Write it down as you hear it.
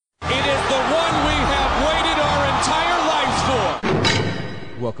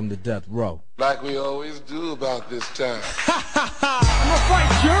Welcome to Death Row. Like we always do about this time. I'm gonna fight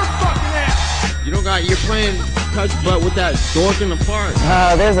your fucking ass! You're playing touch butt with that dork in the park.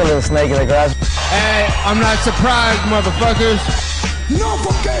 There's a little snake in the grass. Hey, I'm not surprised, motherfuckers. No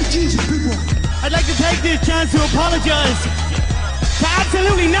fucking Jesus, people! I'd like to take this chance to apologize to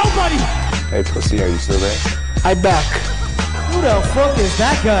absolutely nobody! Hey, pussy, are you still there? I'm back. Who the fuck is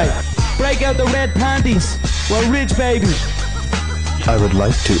that guy? Break out the red panties. We're rich, baby. I would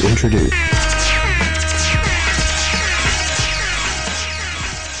like to introduce...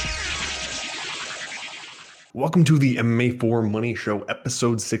 Welcome to the MMAforMoney Show,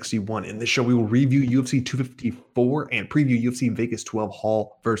 episode 61. In this show, we will review UFC 254 and preview UFC Vegas 12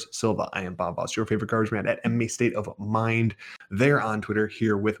 Hall vs. Silva. I am Bob Voss, your favorite garbage man at MMA State of Mind. There on Twitter,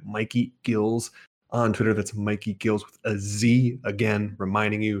 here with Mikey Gills. On Twitter, that's Mikey Gills with a Z. Again,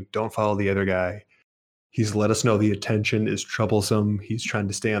 reminding you, don't follow the other guy. He's let us know the attention is troublesome. He's trying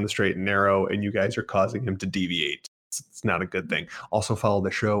to stay on the straight and narrow, and you guys are causing him to deviate. It's not a good thing. Also follow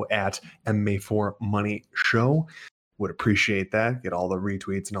the show at MMAforMoney Show. Would appreciate that. Get all the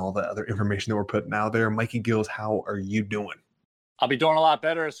retweets and all the other information that we're putting out there. Mikey Gills, how are you doing? I'll be doing a lot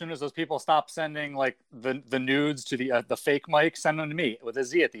better as soon as those people stop sending like the nudes to the fake Mike. Send them to me with a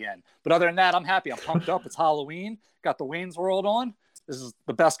Z at the end. But other than that, I'm happy. I'm pumped up. It's Halloween. Got the Wayne's World on. This is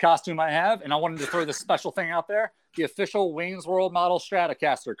the best costume I have, and I wanted to throw this special thing out there. The official Wayne's World model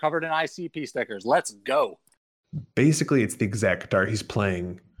Stratocaster covered in ICP stickers. Let's go. Basically, it's the exact guitar he's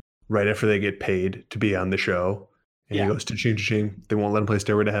playing right after they get paid to be on the show. And he goes to ching. They won't let him play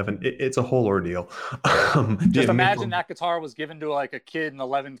Stairway to Heaven. It's a whole ordeal. Just imagine that guitar was given to like a kid in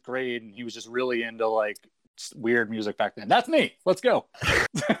 11th grade, and he was just really into like weird music back then. That's me. Let's go.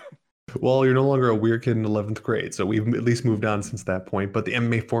 Well, you're no longer a weird kid in 11th grade, so we've at least moved on since that point. But the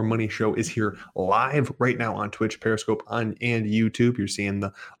MMAforMoney Show is here live right now on Twitch, Periscope, and YouTube. You're seeing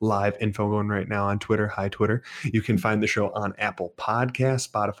the live info going right now on Twitter. Hi, Twitter. You can find the show on Apple Podcasts,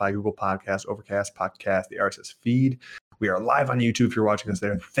 Spotify, Google Podcasts, Overcast, Podcast, the RSS feed. We are live on YouTube if you're watching us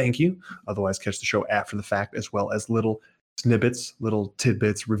there. Thank you. Otherwise, catch the show after the fact, as well as little snippets, little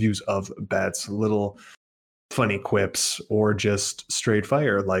tidbits, reviews of bets, little funny quips, or just straight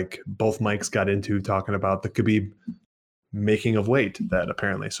fire like both mics got into talking about the Khabib making of weight that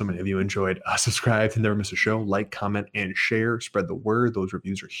apparently so many of you enjoyed. Subscribe to never miss a show, like, comment, and share. Spread the word. Those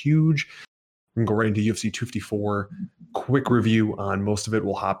reviews are huge. We can go right into UFC 254. Quick review on most of it.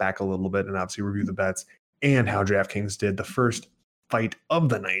 We'll hop back a little bit and obviously review the bets and how DraftKings did the first fight of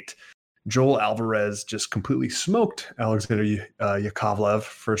the night. Joel Alvarez just completely smoked Alexander Yakovlev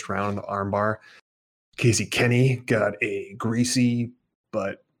first round armbar. Casey Kenny got a greasy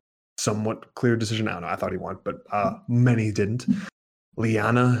but somewhat clear decision. I don't know. I thought he won, but many didn't.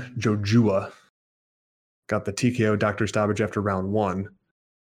 Liana Jojua got the TKO doctor stoppage after round one.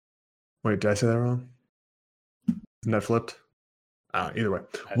 Wait, did I say that wrong? Isn't that flipped? Either way,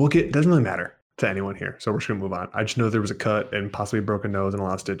 doesn't really matter to anyone here, so we're just gonna move on. I just know there was a cut and possibly a broken nose and a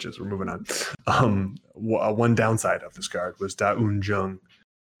lot of stitches. We're moving on. One downside of this card was Da Un Jung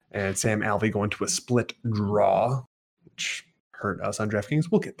and Sam Alvey going to a split draw, which hurt us on DraftKings.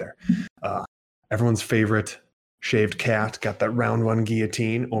 We'll get there. Everyone's favorite shaved cat got that round one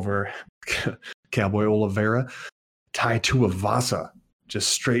guillotine over Cowboy Oliveira. Tai Tuivasa just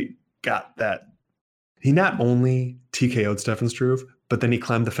straight got that. He not only TKO'd Stefan Struve, but then he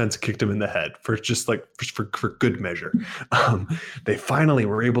climbed the fence and kicked him in the head for just like for good measure. They finally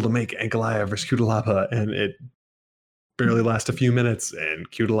were able to make Ankalaev versus Cutelaba, and it barely last a few minutes,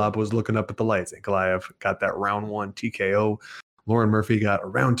 and Cutelaba was looking up at the lights. Ankalaev got that round one TKO. Lauren Murphy got a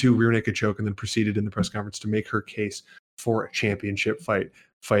round two rear naked choke and then proceeded in the press conference to make her case for a championship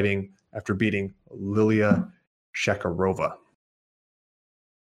fighting after beating Lilia Shakarova.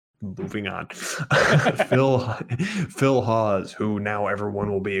 Moving on. Phil Hawes, who now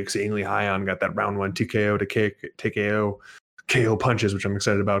everyone will be exceedingly high on, got that round one TKO to TKO KO punches, which I'm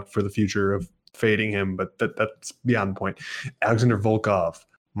excited about for the future of fading him, but that's beyond the point. Alexander Volkov,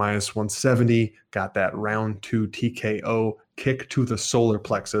 minus 170, got that round two TKO kick to the solar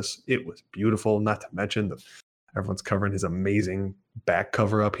plexus. It was beautiful, not to mention everyone's covering his amazing back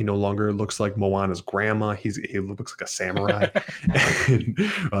cover up. He no longer looks like Moana's grandma. He looks like a samurai. And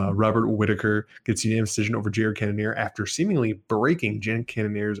Robert Whitaker gets a unanimous decision over Jared Cannonier after seemingly breaking Jared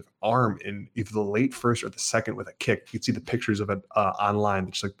Cannonier's arm in either the late first or the second with a kick. You can see the pictures of it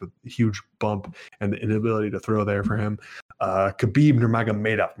online, just like the huge bump and the inability to throw there for him. Khabib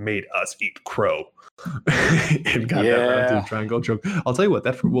Nurmagomedov made us eat crow. And got that round to the triangle choke. I'll tell you what,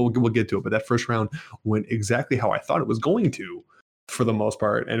 we'll get to it, but that first round went exactly how I thought it was going to for the most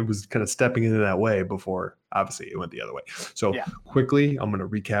part, and it was kind of stepping into that way before obviously it went the other way. So quickly, I'm going to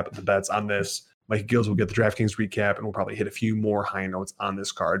recap the bets on this. Mike Gills will get the DraftKings recap, and we'll probably hit a few more high notes on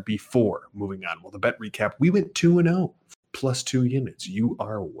this card before moving on. Well, the bet recap, we went 2-0 plus 2 units. You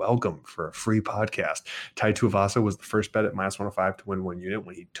are welcome for a free podcast. Tai Tuivasa was the first bet at -105 to win 1 unit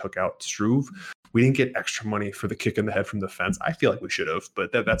when he took out Struve. We didn't get extra money for the kick in the head from the fence. I feel like we should have,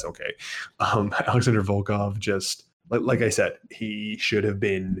 but that's okay. Alexander Volkov, just like I said, he should have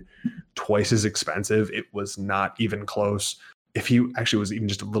been twice as expensive. It was not even close. If he actually was even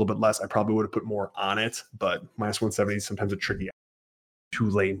just a little bit less, I probably would have put more on it, but -170 is sometimes a tricky to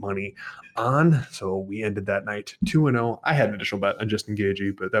lay money on. So we ended that night 2-0. I had an additional bet on Justin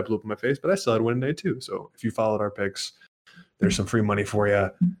Gaethje, but that blew up in my face, but I still had a win day too. So if you followed our picks, there's some free money for you.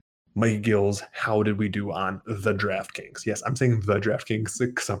 Mike Gills, how did we do on the DraftKings? Yes, I'm saying the DraftKings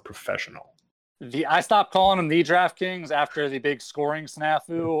because I'm professional. I stopped calling them the DraftKings after the big scoring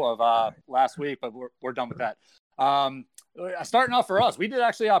snafu of last week, but we're done with that. Starting off for us, we did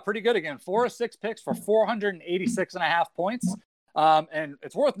actually pretty good again. 4 of 6 picks for 486.5 points. And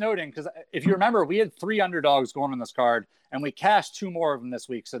it's worth noting because if you remember, we had 3 underdogs going on this card, and we cashed 2 more of them this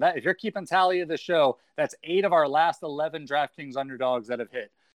week. So that if you're keeping tally of the show, that's 8 of our last 11 DraftKings underdogs that have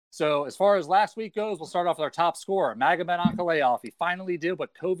hit. So as far as last week goes, we'll start off with our top scorer, Magomed Ankalaev. He finally did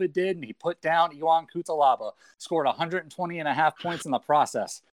what COVID did, and he put down Ion Cutelaba, scored 120.5 points in the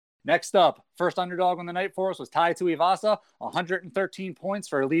process. Next up, first underdog on the night for us was Tai Tuivasa, 113 points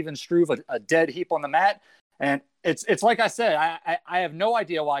for leaving Struve a dead heap on the mat. And it's like I said, I have no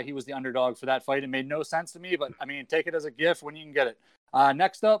idea why he was the underdog for that fight. It made no sense to me, but I mean, take it as a gift when you can get it.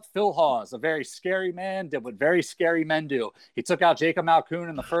 Next up, Phil Hawes, a very scary man, did what very scary men do. He took out Jacob Malkoun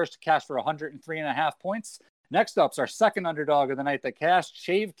in the first, cashed for 103.5 points. Next up's our second underdog of the night that cashed,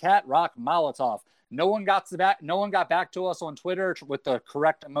 Shave Cat Rock Molotov. No one got back to us on Twitter with the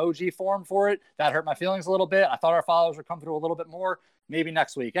correct emoji form for it. That hurt my feelings a little bit. I thought our followers would come through a little bit more. Maybe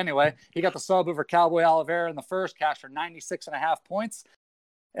next week. Anyway, he got the sub over Cowboy Oliveira in the first, cash for 96.5 points.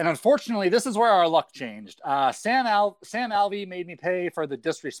 And unfortunately, this is where our luck changed. Sam Alvey made me pay for the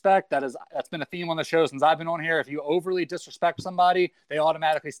disrespect. That's been a theme on the show since I've been on here. If you overly disrespect somebody, they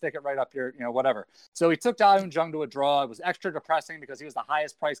automatically stick it right up your, whatever. So he took Da Un Jung to a draw. It was extra depressing because he was the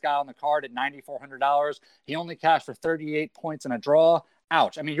highest price guy on the card at $9,400. He only cashed for 38 points in a draw.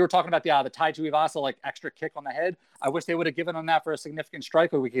 Ouch. I mean, you were talking about the Tai Tuivasa, like extra kick on the head. I wish they would have given him that for a significant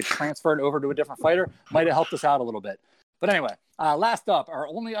strike, or we could transfer it over to a different fighter. Might have helped us out a little bit. But anyway, last up, our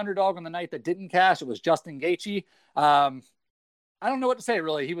only underdog on the night that didn't cash, it was Justin Gaethje. I don't know what to say,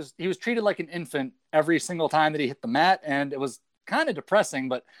 really. He was treated like an infant every single time that he hit the mat, and it was kind of depressing.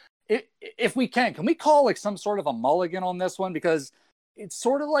 But if we can we call like some sort of a mulligan on this one? Because it's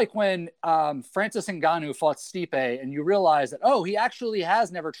sort of like when Francis Ngannou fought Stipe, and you realize that, he actually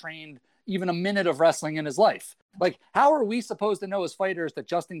has never trained even a minute of wrestling in his life. Like, how are we supposed to know as fighters that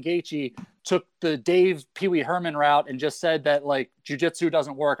Justin Gaethje took the Dave Pee Wee Herman route and just said that, like, jiu-jitsu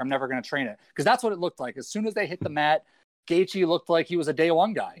doesn't work, I'm never going to train it? Because that's what it looked like. As soon as they hit the mat, Gaethje looked like he was a day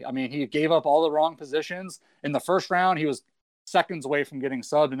one guy. I mean, he gave up all the wrong positions. In the first round, he was seconds away from getting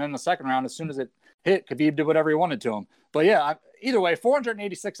subbed. And then the second round, as soon as it hit, Khabib did whatever he wanted to him. But yeah, either way,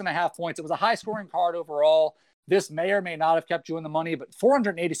 486.5 points. It was a high-scoring card overall. This may or may not have kept you in the money, but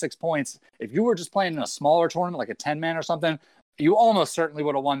 486 points, if you were just playing in a smaller tournament, like a 10-man or something, you almost certainly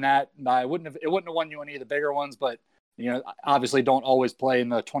would have won that. It wouldn't have won you any of the bigger ones, but obviously don't always play in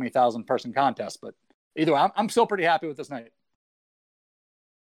the 20,000 person contest. But either way, I'm still pretty happy with this night.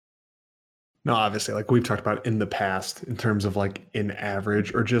 No, obviously, like we've talked about in the past, in terms of like an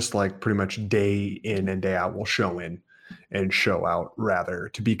average or just like pretty much day in and day out, we'll show in and show out, rather,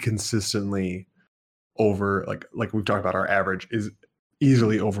 to be consistently over, like we've talked about, our average is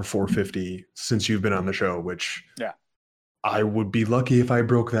easily over 450 since you've been on the show, which I would be lucky if I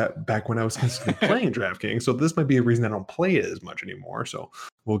broke that back when I was consistently playing DraftKings. So this might be a reason I don't play it as much anymore. So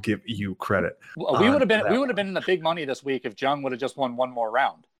we'll give you credit. Well, we would have been in the big money this week if Jung would have just won one more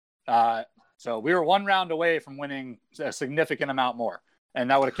round. So we were one round away from winning a significant amount more, and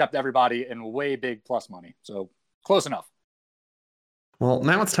that would have kept everybody in way big plus money. So close enough. Well,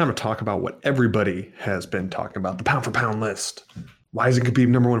 now it's time to talk about what everybody has been talking about, the pound for pound list. Why isn't Khabib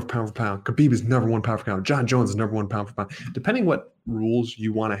number one for pound for pound? Khabib is number one pound for pound. John Jones is number one pound for pound. Depending what rules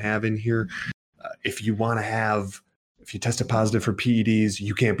you want to have in here, if you tested positive for PEDs,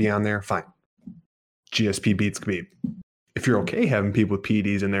 you can't be on there, fine. GSP beats Khabib. If you're okay having people with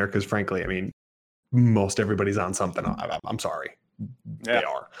PEDs in there, because frankly, I mean, most everybody's on something. I'm sorry. They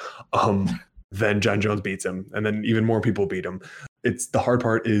are. Then John Jones beats him, and then even more people beat him. The hard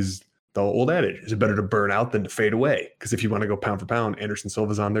part is the old adage, is it better to burn out than to fade away? Because if you want to go pound for pound, Anderson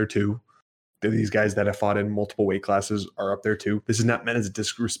Silva's on there too. These guys that have fought in multiple weight classes are up there too. This is not meant as a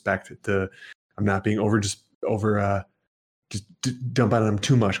disrespect to, I'm not being just dump on them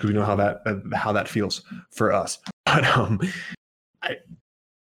too much because we know how that feels for us. But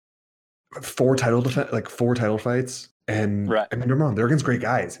four title fights, and right. I mean, don't wrong, they're against great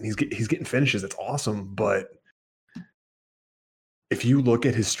guys, and he's getting finishes. It's awesome, but if you look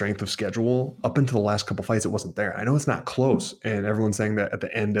at his strength of schedule up until the last couple fights, it wasn't there. I know it's not close, and everyone's saying that at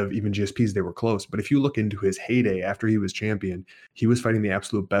the end of even GSPs they were close. But if you look into his heyday after he was champion, he was fighting the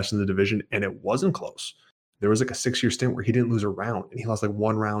absolute best in the division, and it wasn't close. There was like a 6-year stint where he didn't lose a round, and he lost like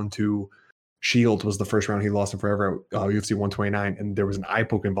one round to Shield. Was the first round he lost in forever at UFC 129, and there was an eye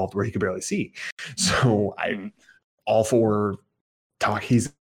poke involved where he could barely see. So I'm all for talk.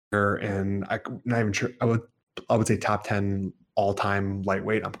 He's there, and I'm not even sure. I would say top 10 all-time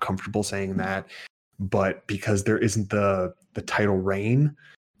lightweight. I'm comfortable saying that, but because there isn't the title reign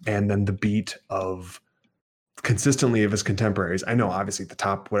and then the beat of consistently of his contemporaries, I know obviously the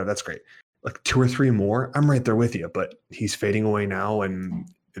top, whatever, that's great. Like 2 or 3 more, I'm right there with you, but he's fading away now and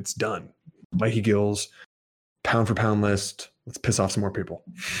it's done. Mikey Gills, pound for pound list. Let's piss off some more people.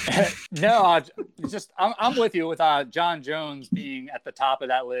 No, I'm with you with John Jones being at the top of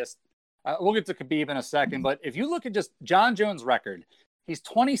that list. We'll get to Khabib in a second, but if you look at just John Jones' record, he's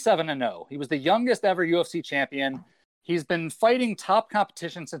 27-0. He was the youngest ever UFC champion. He's been fighting top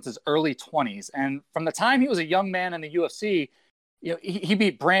competition since his early 20s, and from the time he was a young man in the UFC, you know, he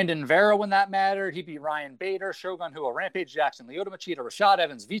beat Brandon Vera when that mattered. He beat Ryan Bader, Shogun Rua, Rampage Jackson, Lyoto Machida, Rashad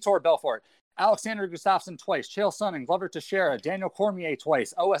Evans, Vitor Belfort, Alexander Gustafsson twice, Chael Sonnen, Glover Teixeira, Daniel Cormier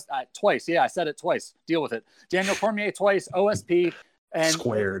twice, twice. Yeah, I said it twice. Deal with it. Daniel Cormier twice, OSP, and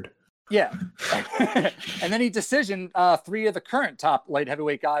squared. Yeah. And then he decisioned 3 of the current top light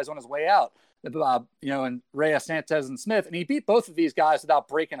heavyweight guys on his way out, and Reyes, Sanchez, and Smith. And he beat both of these guys without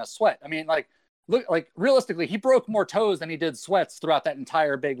breaking a sweat. I mean, look, realistically, he broke more toes than he did sweats throughout that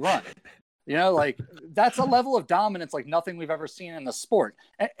entire big run. That's a level of dominance like nothing we've ever seen in the sport.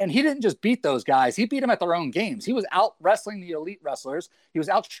 And he didn't just beat those guys. He beat them at their own games. He was out wrestling the elite wrestlers. He was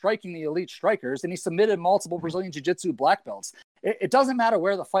out striking the elite strikers. And he submitted multiple Brazilian Jiu-Jitsu black belts. It doesn't matter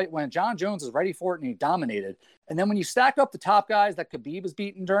where the fight went. John Jones was ready for it, and he dominated. And then when you stack up the top guys that Khabib was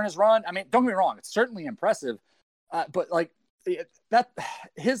beaten during his run, I mean, don't get me wrong, it's certainly impressive. But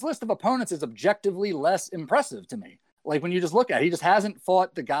his list of opponents is objectively less impressive to me. Like when you just look at it, he just hasn't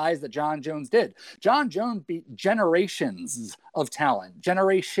fought the guys that John Jones did. John Jones beat generations of talent.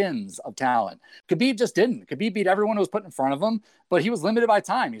 Khabib just didn't. Khabib beat everyone who was put in front of him, but he was limited by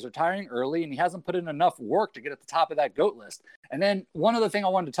time. He's retiring early, and he hasn't put in enough work to get at the top of that GOAT list. And then one other thing I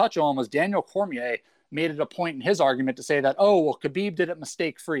wanted to touch on was Daniel Cormier made it a point in his argument to say that, Khabib did it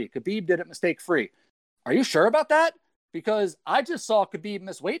mistake-free. Are you sure about that? Because I just saw Khabib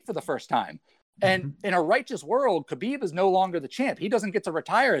miss weight for the first time. And in a righteous world, Khabib is no longer the champ. He doesn't get to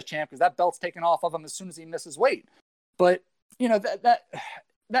retire as champ because that belt's taken off of him as soon as he misses weight. But that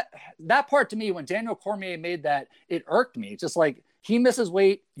part to me, when Daniel Cormier made that, it irked me. Just like, he misses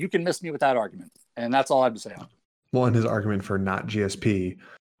weight, you can miss me with that argument. And that's all I have to say on it. Well, and his argument for not GSP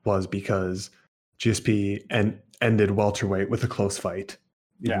was because GSP ended welterweight with a close fight,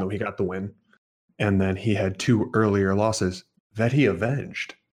 even though he got the win. And then he had 2 earlier losses that he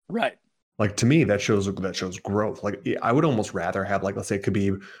avenged. Right. Like, to me, that shows growth. Like, I would almost rather have, like, let's say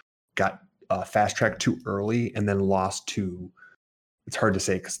Khabib got fast tracked too early and then lost to, it's hard to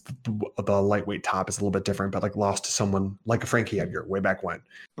say because the lightweight top is a little bit different, but like lost to someone like a Frankie Edgar way back when.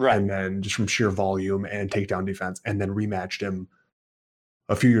 Right. And then just from sheer volume and takedown defense, and then rematched him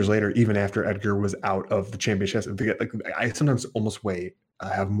a few years later, even after Edgar was out of the championship. Like, I sometimes almost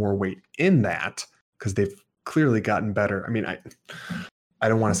have more weight in that because they've clearly gotten better. I mean, I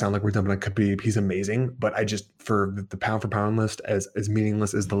don't want to sound like we're dumping on Khabib. He's amazing, but I just, for the pound for pound list, as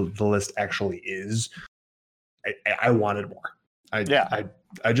meaningless as the list actually is, I wanted more. I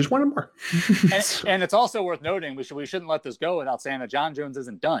just wanted more. and it's also worth noting, we shouldn't let this go without saying that John Jones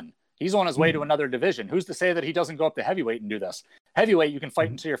isn't done. He's on his way to another division. Who's to say that he doesn't go up to heavyweight and do this? Heavyweight, you can fight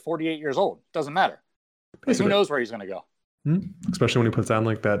until you're 48 years old. Doesn't matter. Who knows where he's going to go? Especially when he puts on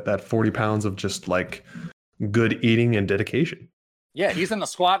like that 40 pounds of just like good eating and dedication. Yeah, he's in the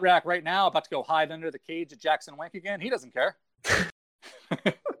squat rack right now, about to go hide under the cage at Jackson Wink again. He doesn't care.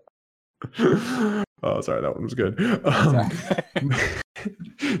 Oh, sorry, that one was good.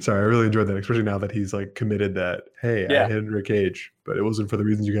 Sorry, I really enjoyed that, especially now that he's like committed that, hey, I hit under a cage, but it wasn't for the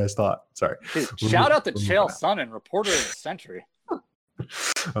reasons you guys thought. Sorry. Dude, shout out to Chael Sonnen, reporter of the century.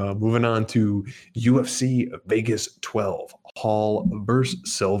 Moving on to UFC Vegas 12, Hall versus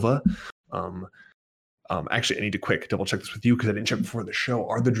Silva. Actually, I need to double check this with you because I didn't check before the show.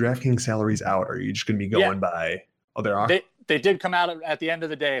 Are the DraftKings salaries out? Or are you just going to be going by? Oh, there are. They did come out at the end of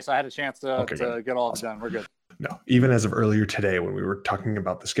the day, so I had a chance to get all of it done. We're good. No, even as of earlier today, when we were talking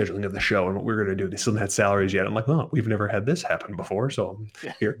about the scheduling of the show and what we were going to do, they still hadn't had salaries yet. I'm like, well, we've never had this happen before, so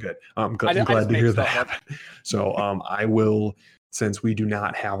here, good. I'm glad to hear that happen. So I will, since we do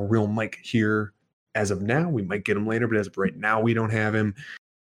not have a real Mike here as of now, we might get him later, but as of right now, we don't have him.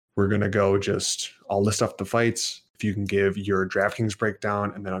 We're going to go I'll list off the fights. If you can give your DraftKings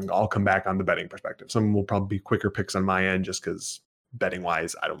breakdown, and then I'll come back on the betting perspective. Some will probably be quicker picks on my end just because betting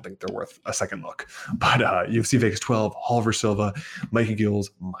wise, I don't think they're worth a second look. But UFC Vegas 12, Hall versus Silva, Mikey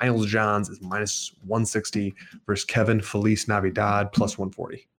Gills, Miles Johns is minus 160 versus Kevin Felice Navidad plus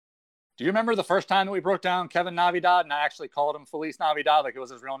 140. Do you remember the first time that we broke down Kevin Navidad and I actually called him Felice Navidad like it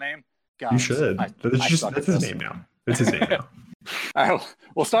was his real name? God, you should. That's his name now. It's his name now. All right,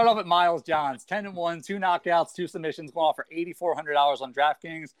 we'll start off at Miles Johns, 10-1, 2 knockouts, 2 submissions, going off for $8,400 on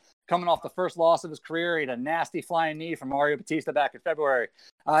DraftKings. Coming off the first loss of his career, he had a nasty flying knee from Mario Batista back in February.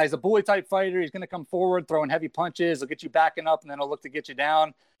 He's a bully-type fighter. He's going to come forward, throwing heavy punches. He'll get you backing up, and then he'll look to get you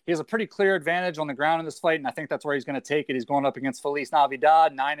down. He has a pretty clear advantage on the ground in this fight, and I think that's where he's going to take it. He's going up against Felice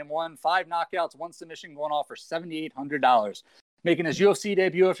Navidad, 9-1, 5 knockouts, 1 submission, going off for $7,800. Making his UFC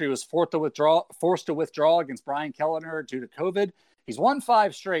debut after he was forced to withdraw against Brian Kellner due to COVID. He's won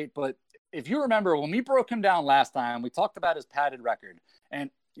 5 straight, but if you remember, when we broke him down last time, we talked about his padded record. And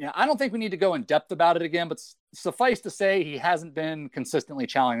I don't think we need to go in depth about it again, but suffice to say, he hasn't been consistently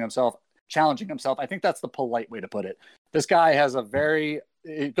challenging himself. I think that's the polite way to put it. This guy has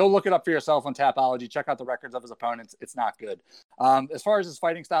go look it up for yourself on Tapology. Check out the records of his opponents. It's not good. As far as his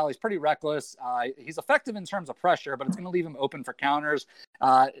fighting style, he's pretty reckless. He's effective in terms of pressure, but it's going to leave him open for counters.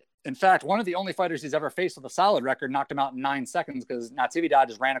 In fact, one of the only fighters he's ever faced with a solid record knocked him out in 9 seconds because Natividad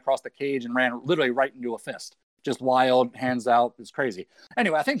just ran across the cage and ran literally right into a fist. Just wild, hands out. It's crazy.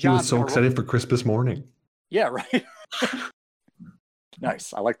 Anyway, I think John was so excited for Christmas morning. Yeah, right.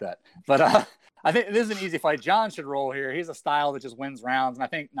 Nice. I like that. But I think this is an easy fight. John should roll here. He's a style that just wins rounds. And I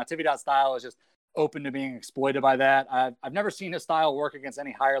think Natividad's style is just open to being exploited by that. I've never seen his style work against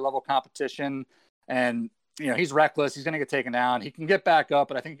any higher level competition. And, he's reckless. He's going to get taken down. He can get back up,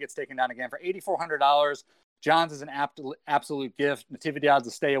 but I think he gets taken down again for $8,400. Johns is an absolute gift. Natividad's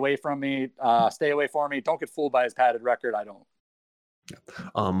a stay away from me. Stay away for me. Don't get fooled by his padded record. I don't.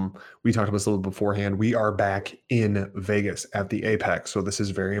 We talked about this a little beforehand. We are back in Vegas at the Apex, so this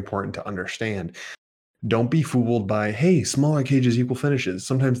is very important to understand. Don't be fooled by, hey, smaller cages equal finishes.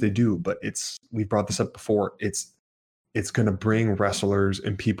 Sometimes they do, but we brought this up before. It's going to bring wrestlers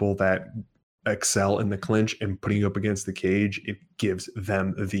and people that excel in the clinch, and putting you up against the cage, it gives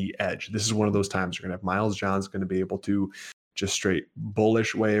them the edge. This is one of those times you're going to have Miles Johns going to be able to just straight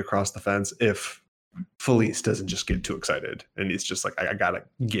bullish way across the fence if Felice doesn't just get too excited and it's just like, I gotta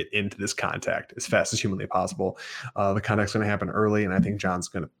get into this contact as fast as humanly possible. The contact's going to happen early, and I think John's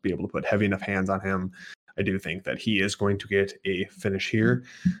going to be able to put heavy enough hands on him. I do think that he is going to get a finish here,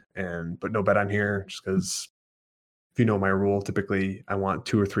 but no bet on here, just because if you know my rule, typically I want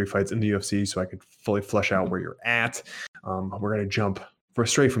 2 or 3 fights in the UFC so I could fully flesh out where you're at. We're going to jump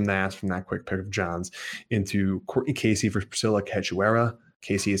straight from that quick pick of John's into Courtney Casey versus Priscilla Cachoeira.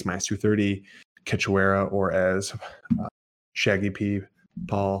 Casey is minus 230. Cachoeira, or as Shaggy P.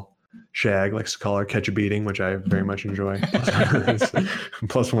 Paul Shag likes to call her, catch a beating, which I very much enjoy.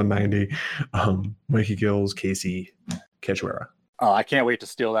 Plus 190. Mikey Gills, Casey, Cachoeira. Oh, I can't wait to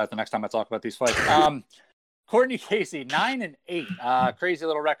steal that the next time I talk about these fights. Courtney Casey, 9-8. Crazy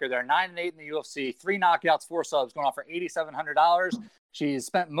little record there. 9-8 in the UFC. 3 knockouts, 4 subs, going off for $8,700. She's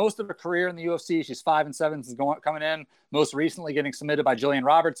spent most of her career in the UFC. She's 5-7 since coming in. Most recently getting submitted by Jillian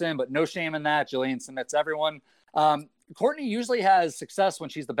Robertson, but no shame in that. Jillian submits everyone. Courtney usually has success when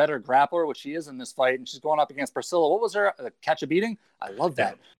she's the better grappler, which she is in this fight, and she's going up against Priscilla. What was her catch a beating? I love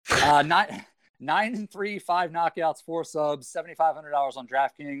that. 9-3, 5 knockouts, 4 subs, $7,500 on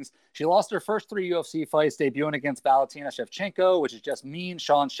DraftKings. She lost her first 3 UFC fights, debuting against Valentina Shevchenko, which is just mean.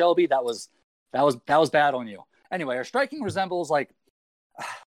 Sean Shelby, that was bad on you. Anyway, her striking resembles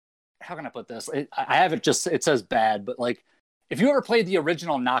how can I put this? I have it says bad, but if you ever played the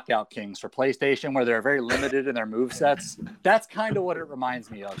original Knockout Kings for PlayStation, where they're very limited in their move sets, that's kind of what it reminds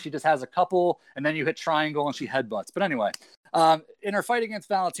me of. She just has a couple, and then you hit triangle and she headbutts. But anyway, in her fight against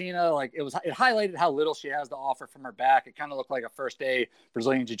Valentina, it highlighted how little she has to offer from her back. It kind of looked like a first day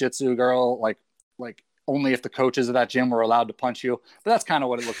Brazilian Jiu-Jitsu girl, like only if the coaches of that gym were allowed to punch you. But that's kind of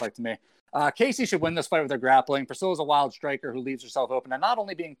what it looked like to me. Casey should win this fight with her grappling. Priscilla's a wild striker who leaves herself open and not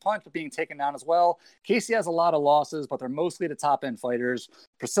only being punched, but being taken down as well. Casey has a lot of losses, but they're mostly to top-end fighters.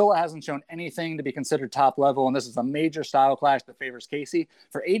 Priscilla hasn't shown anything to be considered top level, and this is a major style clash that favors Casey.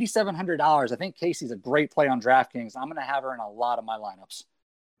 For $8,700, I think Casey's a great play on DraftKings. I'm going to have her in a lot of my lineups.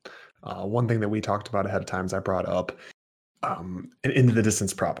 One thing that we talked about ahead of time is I brought up into the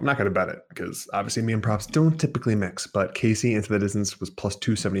distance prop. I'm not going to bet it because obviously me and props don't typically mix, but Casey into the distance was plus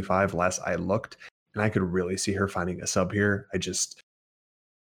 275 last I looked, and I could really see her finding a sub here.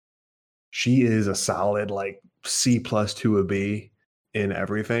 She is a solid like C plus to a B in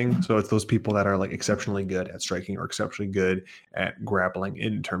everything. So it's those people that are like exceptionally good at striking or exceptionally good at grappling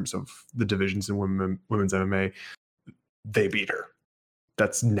in terms of the divisions in women's MMA. They beat her.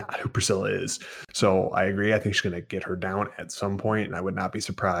 That's not who Priscilla is. So I agree. I think she's going to get her down at some point, and I would not be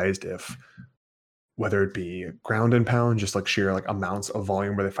surprised if, whether it be ground and pound, just like sheer like amounts of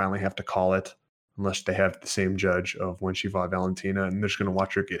volume where they finally have to call it, unless they have the same judge of when she fought Valentina, and they're just going to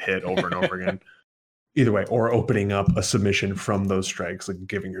watch her get hit over and over again. Either way, or opening up a submission from those strikes, like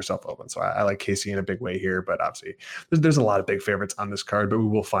giving yourself open. So I like Casey in a big way here, but obviously there's a lot of big favorites on this card, but we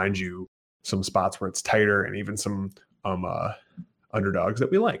will find you some spots where it's tighter and even some underdogs that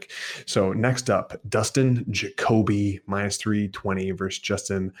we like. So next up, Dustin Jacoby minus 320 versus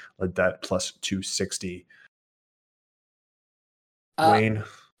Justin Ledet plus 260. Wayne,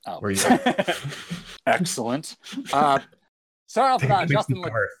 where are you at? Excellent. Start off with Justin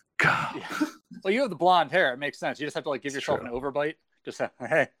Ledet. Yeah. Well, you have the blonde hair. It makes sense. You just have to like give yourself an overbite. Just say,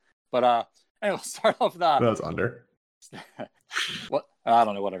 hey. But anyway, let's start off with that was under. What? I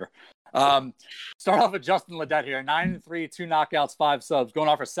don't know. Whatever. Start off with Justin Ledet here. 9-3, 2 knockouts, 5 subs, going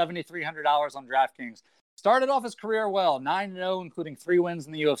off for $7,300 on DraftKings. Started off his career well, 9-0, including 3 wins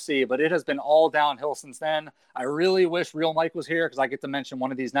in the UFC, but it has been all downhill since then. I really wish Real Mike was here because I get to mention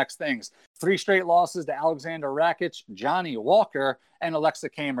one of these next things. 3 straight losses to Alexander Rakic, Johnny Walker, and Alexa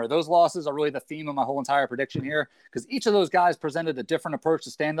Kamer. Those losses are really the theme of my whole entire prediction here because each of those guys presented a different approach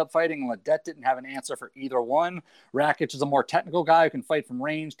to stand-up fighting, and Ledet didn't have an answer for either one. Rakic is a more technical guy who can fight from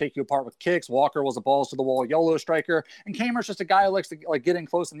range, take you apart with kicks. Walker was a balls-to-the-wall YOLO striker, and Kamer's just a guy who likes to like get in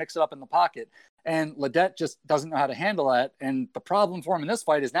close and mix it up in the pocket. And Ledet just doesn't know how to handle that. And the problem for him in this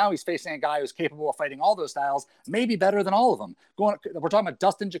fight is now he's facing a guy who's capable of fighting all those styles, maybe better than all of them. We're talking about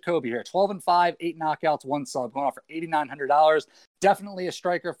Dustin Jacoby here, 12-5, 8 knockouts, 1 sub, going off for $8,900. Definitely a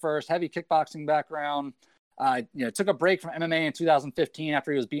striker first, heavy kickboxing background. Took a break from MMA in 2015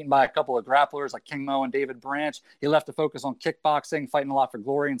 after he was beaten by a couple of grapplers like King Mo and David Branch. He left to focus on kickboxing, fighting a lot for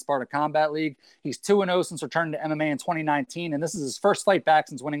Glory and Sparta Combat League. He's 2-0 since returning to MMA in 2019, and this is his first fight back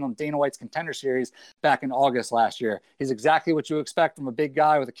since winning on Dana White's Contender Series back in August last year. He's exactly what you expect from a big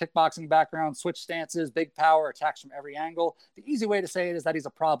guy with a kickboxing background, switch stances, big power, attacks from every angle. The easy way to say it is that he's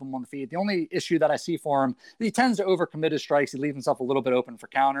a problem on the feet. The only issue that I see for him is he tends to overcommit his strikes. He leaves himself a little bit open for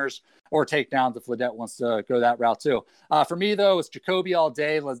counters or takedowns if Ledet wants to go that route too. For me, though, it's Jacoby all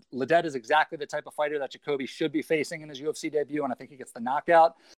day. Ledet is exactly the type of fighter that Jacoby should be facing in his UFC debut, and I think he gets the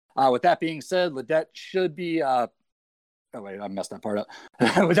knockout. With that being said, Ledet should be... oh, wait, I messed that part up.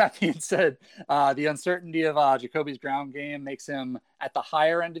 With that being said, the uncertainty of Jacoby's ground game makes him, at the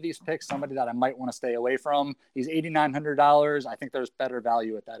higher end of these picks, somebody that I might want to stay away from. He's $8,900. I think there's better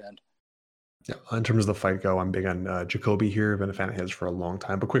value at that end. Yeah, in terms of the fight go, I'm big on Jacoby here. I've been a fan of his for a long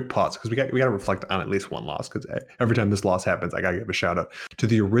time. But quick pause because we got to reflect on at least one loss because every time this loss happens, I got to give a shout out to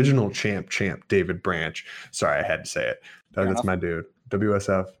the original champ David Branch. Sorry, I had to say it. That's my dude.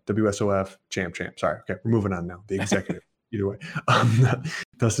 WSOF champ. Sorry. Okay, we're moving on now. The executive. Either way,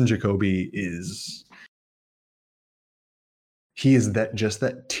 Dustin Jacoby is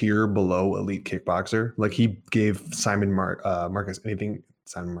that tier below elite kickboxer. Like he gave Simon Marcus anything.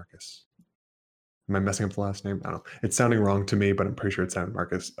 Simon Marcus. Am I messing up the last name? I don't know. It's sounding wrong to me, but I'm pretty sure it's Simon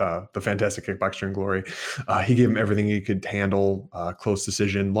Marcus, the fantastic kickboxer in Glory. He gave him everything he could handle. Close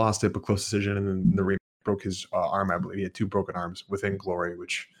decision, lost it, but close decision, and then the broke his arm. I believe he had 2 broken arms within Glory,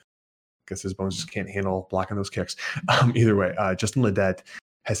 which I guess his bones just can't handle blocking those kicks. Either way, Justin Ledet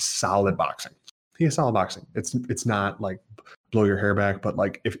has solid boxing. He has solid boxing. It's not like blow your hair back, but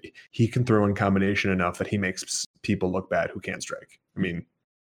like if he can throw in combination enough that he makes people look bad who can't strike. I mean,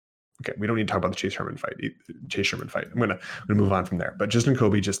 okay, we don't need to talk about the Chase Sherman fight. I'm gonna move on from there. But Justin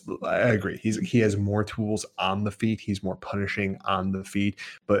Jacoby, I agree. He has more tools on the feet. He's more punishing on the feet.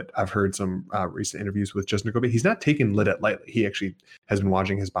 But I've heard some recent interviews with Justin Jacoby. He's not taking Ledet lightly. He actually has been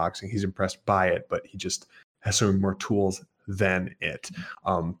watching his boxing. He's impressed by it, but he just has so many more tools than it.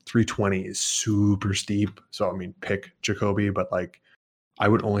 320 is super steep. So I mean, pick Jacoby, but like I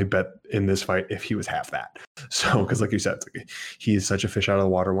would only bet in this fight if he was half that. So, because like you said, he's such a fish out of the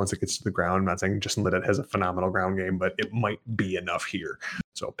water once it gets to the ground. I'm not saying Justin Liddett has a phenomenal ground game, but it might be enough here.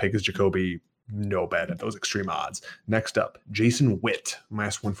 So Pecos Jacoby, no bet at those extreme odds. Next up, Jason Witt,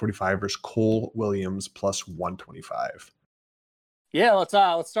 -145 versus Cole Williams, +125. Yeah, let's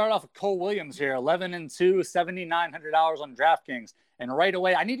start off with Cole Williams here, 11-2, $7,900 on DraftKings. And right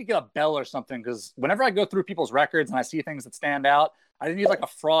away, I need to get a bell or something because whenever I go through people's records and I see things that stand out, I need like a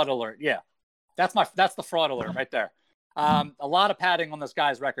fraud alert. Yeah, that's the fraud alert right there. A lot of padding on this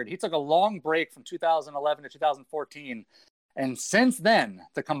guy's record. He took a long break from 2011 to 2014. And since then,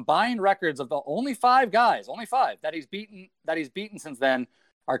 the combined records of the only five that he's beaten since then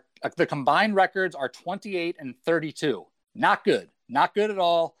are the combined records are 28 and 32. Not good at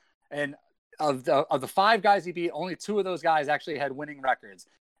all. And of the five guys he beat, only two of those guys actually had winning records.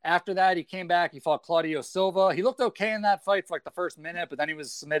 After that, he came back. He fought Claudio Silva. He looked okay in that fight for like the first minute, but then he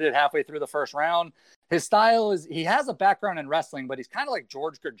was submitted halfway through the first round. His style is he has a background in wrestling, but he's kind of like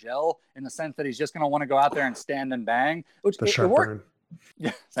George Gurgel in the sense that he's just going to want to go out there and stand and bang. Which the sharp burn.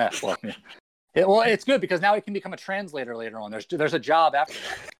 Yeah, well, yeah. It's good because now he can become a translator later on. There's a job after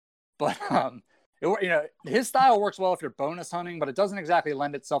that. But his style works well if you're bonus hunting, but it doesn't exactly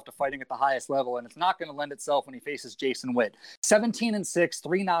lend itself to fighting at the highest level, and it's not going to lend itself when he faces Jason Witt. 17-6,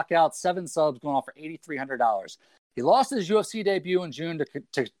 3 knockouts, 7 subs, going off for $8,300. He lost his UFC debut in June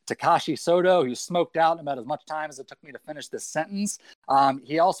to Takashi Soto, who smoked out in about as much time as it took me to finish this sentence.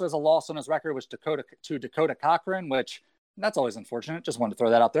 He also has a loss on his record, which to Dakota Cochran, which that's always unfortunate. Just wanted to throw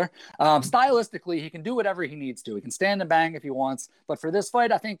that out there. Stylistically, he can do whatever he needs to. He can stand and bang if he wants. But for this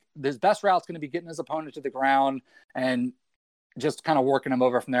fight, I think his best route is going to be getting his opponent to the ground and just kind of working him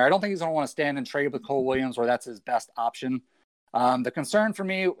over from there. I don't think he's going to want to stand and trade with Cole Williams where that's his best option. The concern for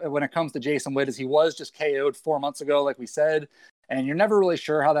me when it comes to Jason Witt is he was just KO'd 4 months ago, like we said, and you're never really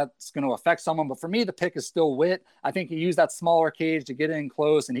sure how that's going to affect someone. But for me, the pick is still Witt. I think he used that smaller cage to get in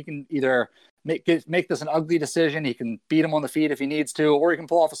close, and he can either make this an ugly decision. He can beat him on the feet if he needs to, or he can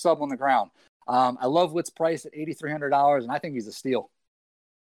pull off a sub on the ground. I love Witt's price at $8,300, and I think he's a steal.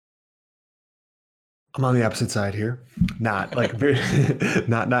 I'm on the opposite side here. Not like very,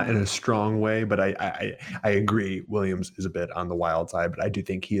 not in a strong way, but I agree. Williams is a bit on the wild side, but I do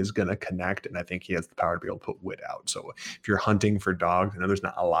think he is going to connect, and I think he has the power to be able to put Witt out. So if you're hunting for dogs, I know there's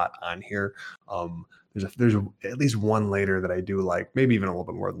not a lot on here. There's at least one later that I do like, maybe even a little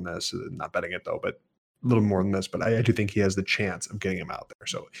bit more than this. Not betting it though, but a little more than this. But I do think he has the chance of getting him out there.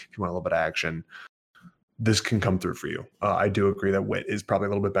 So if you want a little bit of action, this can come through for you. I do agree that Witt is probably a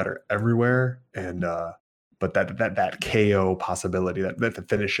little bit better everywhere, and but that KO possibility, that the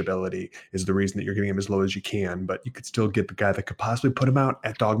finishability is the reason that you're getting him as low as you can. But you could still get the guy that could possibly put him out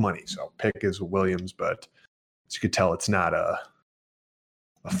at dog money. So pick is Williams, but as you could tell, it's not a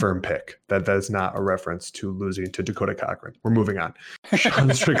firm pick. That is not a reference to losing to Dakota Cochran. We're moving on.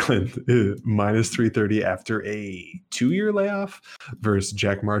 Sean Strickland is -330 after a 2-year layoff versus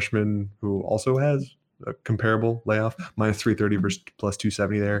Jack Marshman, who also has a comparable layoff, -330 versus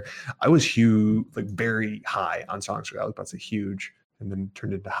 +270 there. I was very high on Sean Strickland. I was about to say huge and then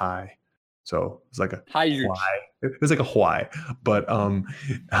turned into high. So it was like a high. It was like a why. But on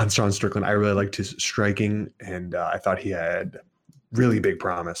Sean Strickland, I really liked his striking, and I thought he had really big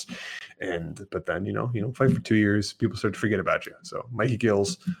promise. But then, fight for 2 years, people start to forget about you. So Mikey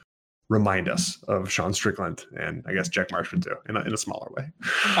Gills remind us of Sean Strickland and I guess Jack Marshman too, in a smaller way.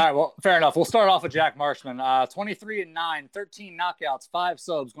 All right, well, fair enough. We'll start off with Jack Marshman. 23-9, 13 knockouts, 5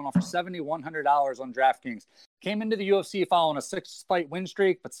 subs, going off for $7,100 on DraftKings. Came into the UFC following a 6-fight win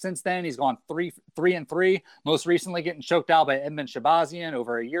streak, but since then he's gone 3-3. Most recently getting choked out by Edmund Shabazian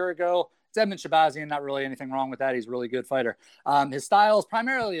over a year ago. It's Edmund Shabazian, not really anything wrong with that. He's a really good fighter. His style is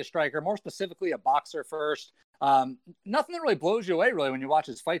primarily a striker, more specifically a boxer first. Nothing that really blows you away, really, when you watch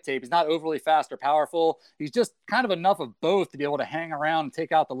his fight tape. He's not overly fast or powerful. He's just kind of enough of both to be able to hang around and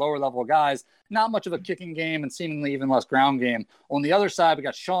take out the lower level guys. Not much of a kicking game and seemingly even less ground game. On the other side, we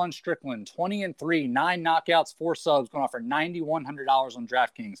got Sean Strickland, 20-3, 9 knockouts, 4 subs, going off for $9,100 on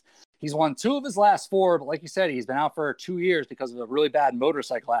DraftKings. He's won 2 of his last 4, but like you said, he's been out for 2 years because of a really bad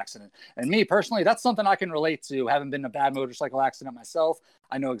motorcycle accident. And me personally, that's something I can relate to, having been in a bad motorcycle accident myself.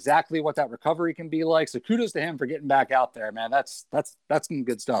 I know exactly what that recovery can be like. So kudos to him for getting back out there, man. That's some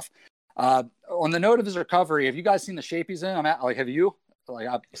good stuff. On the note of his recovery, have you guys seen the shape he's in? Have you?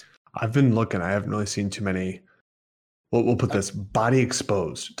 I've been looking. I haven't really seen too many. We'll put this body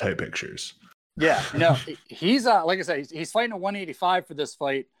exposed type pictures. Yeah, he's like I said, he's fighting at 185 for this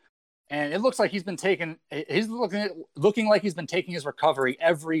fight. And it looks like he's looking like he's been taking his recovery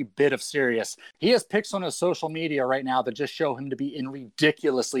every bit of serious. He has pics on his social media right now that just show him to be in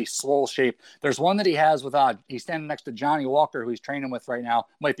ridiculously swole shape. There's one that he has with he's standing next to Johnny Walker, who he's training with right now.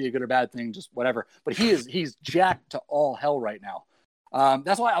 Might be a good or bad thing, just whatever. But he's jacked to all hell right now.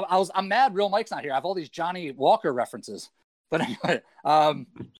 That's why I'm mad Real Mike's not here. I have all these Johnny Walker references. But anyway,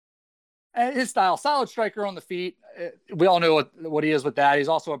 his style, solid striker on the feet. We all know what he is with that. He's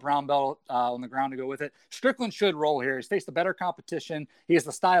also a brown belt on the ground to go with it. Strickland should roll here. He's faced a better competition. He has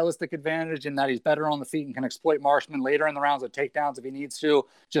the stylistic advantage in that he's better on the feet and can exploit Marshman later in the rounds with takedowns if he needs to,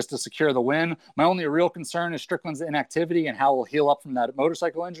 just to secure the win. My only real concern is Strickland's inactivity and how he'll heal up from that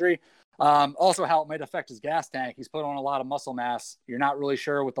motorcycle injury. Also how it might affect his gas tank. He's put on a lot of muscle mass. You're not really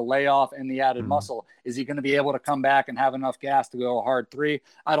sure with the layoff and the added muscle. Is he going to be able to come back and have enough gas to go a hard 3?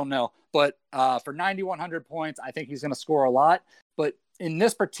 I don't know. But for 9,100 points, I think he's going to score a lot. But in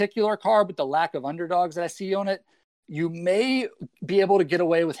this particular card, with the lack of underdogs that I see on it, you may be able to get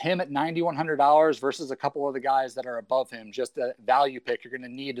away with him at $9,100 versus a couple of the guys that are above him. Just a value pick. You're going to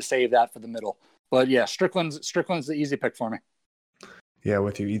need to save that for the middle. But yeah, Strickland's the easy pick for me. Yeah,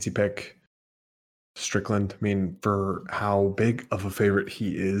 with you, easy pick. Strickland, I mean, for how big of a favorite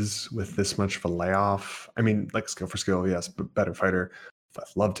he is with this much of a layoff, I mean, like skill for skill, yes, but better fighter. I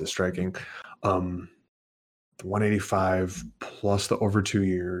loved his striking. The 185 plus the over 2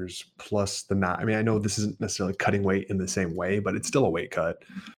 years plus the not. I mean, I know this isn't necessarily cutting weight in the same way, but it's still a weight cut.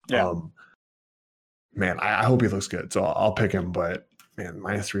 Yeah. Man, I hope he looks good. So I'll pick him, but man,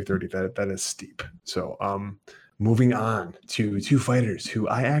 minus 330, that is steep. So moving on to two fighters who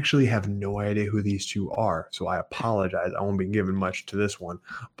I actually have no idea who these two are. So I apologize. I won't be giving much to this one.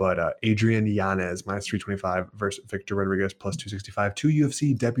 But Adrian Yanez, minus 325 versus Victor Rodriguez, plus 265. 2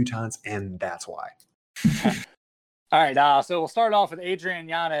 UFC debutants, and that's why. All right. So we'll start off with Adrian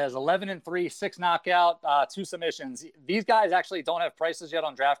Yanez, 11-3, 6 knockout, 2 submissions. These guys actually don't have prices yet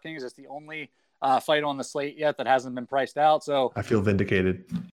on DraftKings. It's the only fight on the slate yet that hasn't been priced out. So I feel vindicated.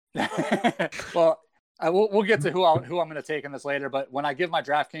 Well, we'll get to who I'm going to take in this later, but when I give my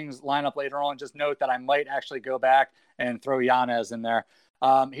DraftKings lineup later on, just note that I might actually go back and throw Yanez in there.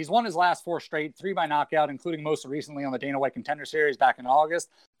 He's won his last 4 straight, 3 by knockout, including most recently on the Dana White Contender Series back in August.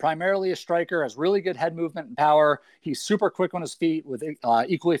 Primarily a striker, has really good head movement and power. He's super quick on his feet with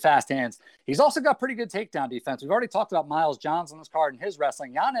equally fast hands. He's also got pretty good takedown defense. We've already talked about Miles Johns on this card in his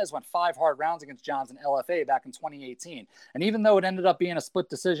wrestling. Yanez went 5 hard rounds against Johns in LFA back in 2018. And even though it ended up being a split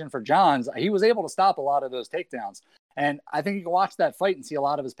decision for Johns, he was able to stop a lot of those takedowns. And I think you can watch that fight and see a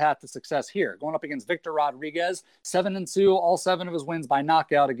lot of his path to success here. Going up against Victor Rodriguez, 7-2, all 7 of his wins by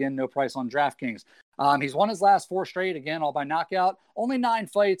knockout. Again, no price on DraftKings. He's won his last 4 straight, again, all by knockout. Only 9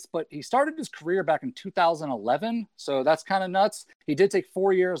 fights, but he started his career back in 2011, so that's kind of nuts. He did take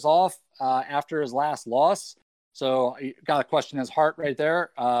 4 years off after his last loss, so you got to question his heart right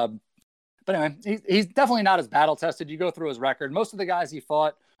there. But anyway, he's definitely not as battle-tested. You go through his record. Most of the guys he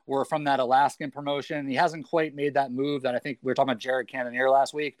fought were from that Alaskan promotion. He hasn't quite made that move that I think we were talking about Jared Cannonier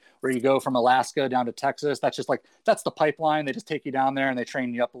last week, where you go from Alaska down to Texas. That's just like, that's the pipeline. They just take you down there and they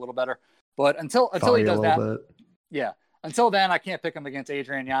train you up a little better. But until he does that, yeah, until then, I can't pick him against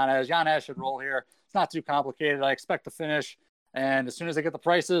Adrian Yanez. Yanez should roll here. It's not too complicated. I expect to finish. And as soon as I get the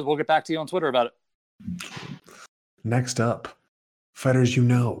prices, we'll get back to you on Twitter about it. Next up, fighters you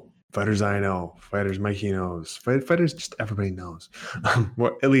know. Fighters I know, fighters Mikey knows, fighters just everybody knows.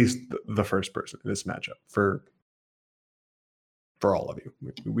 Well, at least the first person in this matchup for all of you.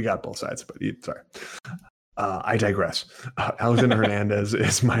 We got both sides, but sorry. I digress. Alexander Hernandez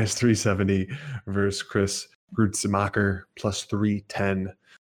is minus 370 versus Chris Grutzemacher, plus 310.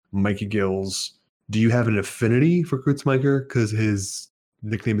 Mikey Gills, do you have an affinity for Grutzemacher because his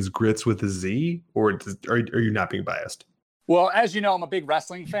nickname is Grits with a Z, or are you not being biased? Well, as you know, I'm a big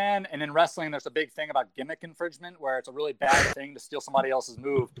wrestling fan, and in wrestling, there's a big thing about gimmick infringement, where it's a really bad thing to steal somebody else's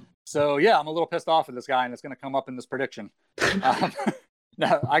move. So, yeah, I'm a little pissed off at this guy, and it's going to come up in this prediction.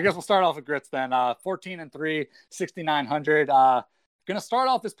 No, I guess we'll start off with Grits then. 14-3, 6,900. Going to start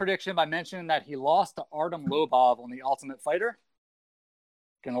off this prediction by mentioning that he lost to Artem Lobov on The Ultimate Fighter.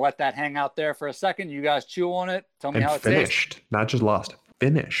 Going to let that hang out there for a second. You guys chew on it. Tell me how it finished, tastes. Not just lost,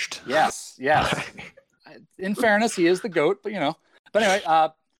 finished. Yes. In fairness, he is the GOAT, but But anyway,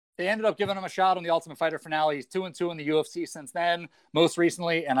 they ended up giving him a shot on The Ultimate Fighter finale. He's 2-2 in the UFC since then. Most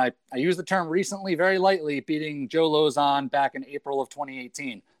recently, and I use the term recently very lightly, beating Joe Lozon back in April of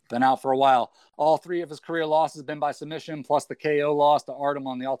 2018. been out for a while. All 3 of his career losses have been by submission, plus the KO loss to Artem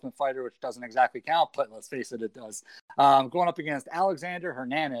on the Ultimate Fighter, which doesn't exactly count, but let's face it, it does. Going up against Alexander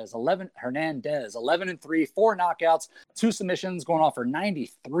Hernandez, 11-3, 4 knockouts, 2 submissions, going off for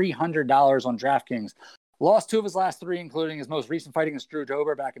 $9,300 on DraftKings. Lost 2 of his last 3, including his most recent fight against Drew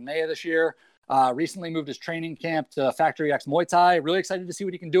Dober back in May of this year. Recently moved his training camp to Factory X Muay Thai. Really excited to see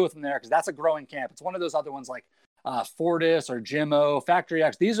what he can do with him there, because that's a growing camp. It's one of those other ones like Fortis or Jimmo, Factory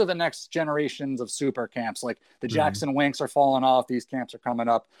X. These are the next generations of super camps. Like the Jackson Winks are falling off. These camps are coming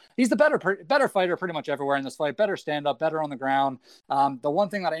up. He's the better fighter pretty much everywhere in this fight. Better stand up, better on the ground. The one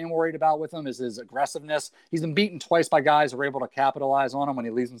thing that I am worried about with him is his aggressiveness. He's been beaten twice by guys who are able to capitalize on him when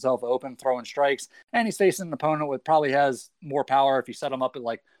he leaves himself open, throwing strikes. And he's facing an opponent with probably has more power if you set him up at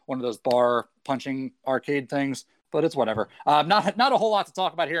like one of those bar punching arcade things. But it's whatever. Not a whole lot to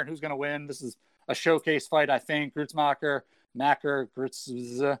talk about here and who's going to win. This is a showcase fight, I think. Grutzmacher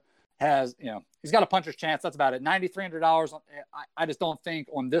has, he's got a puncher's chance. That's about it. $9,300. I just don't think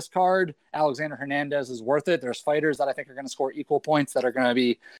on this card, Alexander Hernandez is worth it. There's fighters that I think are going to score equal points that are going to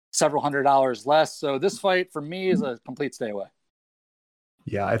be several $100s less. So this fight for me is a complete stay away.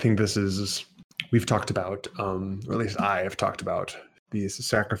 Yeah, I think we've talked about, or at least I have talked about these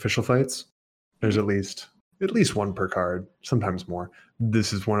sacrificial fights. There's at least one per card, sometimes more.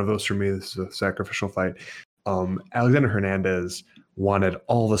 This is one of those for me. This is a sacrificial fight. Alexander Hernandez wanted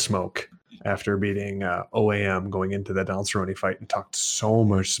all the smoke after beating OAM going into the Donald Cerrone fight and talked so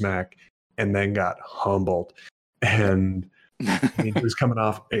much smack and then got humbled. And he was coming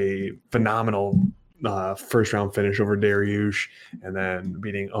off a phenomenal first round finish over Dariush and then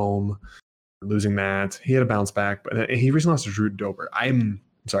beating Ohm, losing that. He had a bounce back, but he recently lost to Drew Dober.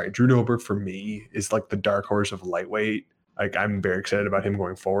 Drew Dober for me is like the dark horse of lightweight. Like I'm very excited about him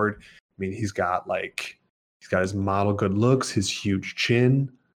going forward. I mean, he's got his model good looks, his huge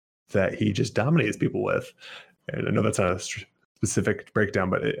chin that he just dominates people with. And I know that's not a specific breakdown,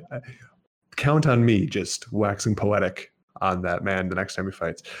 but count on me just waxing poetic on that man the next time he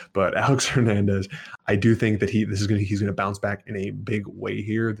fights. But Alex Hernandez, I do think that he's going to bounce back in a big way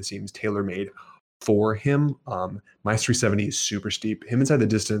here. This seems tailor-made for him. Minus 370 is super steep. Him inside the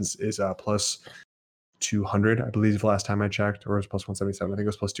distance is plus 200, I believe, the last time I checked, or it was plus 177. I think it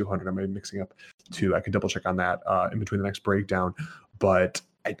was plus 200. I might be mixing up two. I could double check on that in between the next breakdown. But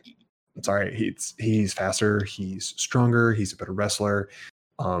he's faster, he's stronger, he's a better wrestler.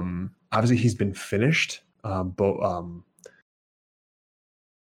 Obviously, he's been finished.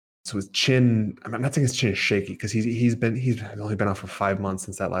 So his chin, I'm not saying his chin is shaky because he's only been out for 5 months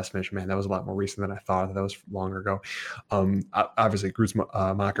since that last finish. Man, that was a lot more recent than I thought. That was longer ago. Obviously,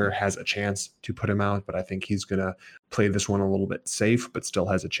 Grutzmacher has a chance to put him out, but I think he's going to play this one a little bit safe, but still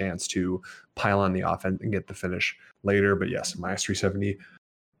has a chance to pile on the offense and get the finish later. But yes, minus 370,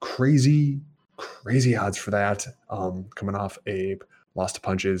 crazy odds for that. Coming off a loss to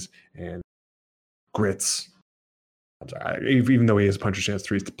punches and grits. I'm sorry, even though he has a puncher's chance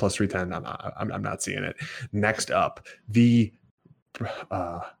plus 310, I'm not seeing it. Next up,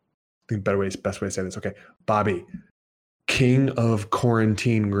 I think best way to say this. Okay, Bobby, King of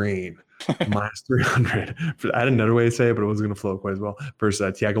Quarantine Green, minus 300. I had another way to say it, but it wasn't going to flow quite as well.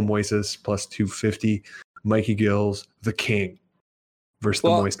 Versus Thiago Moises, plus 250. Mikey Gills, the King, versus the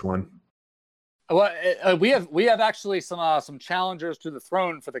Moist one. Well, we have actually some challengers to the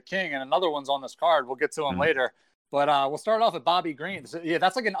throne for the King, and another one's on this card. We'll get to him later. But we'll start off with Bobby Green. So, yeah,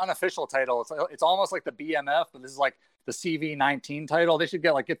 that's like an unofficial title. It's almost like the BMF, but this is like the CV19 title. They should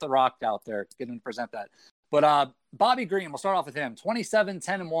get the Rock out there to get him to present that. But Bobby Green, we'll start off with him. 27,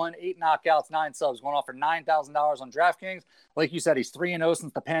 10-1, 8 knockouts, 9 subs, going off for $9,000 on DraftKings. Like you said, he's 3-0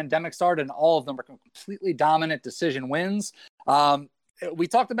 since the pandemic started, and all of them are completely dominant decision wins. We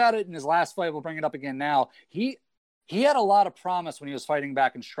talked about it in his last fight. We'll bring it up again now. He had a lot of promise when he was fighting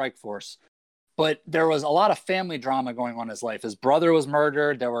back in Strikeforce. But there was a lot of family drama going on in his life. His brother was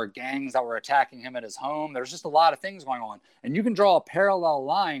murdered. There were gangs that were attacking him at his home. There's just a lot of things going on. And you can draw a parallel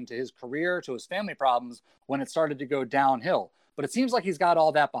line to his career, to his family problems when it started to go downhill. But it seems like he's got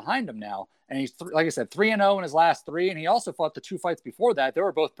all that behind him now. And he's, like I said, 3-0 in his last 3. And he also fought the 2 fights before that. They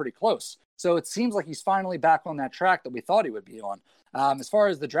were both pretty close. So it seems like he's finally back on that track that we thought he would be on. As far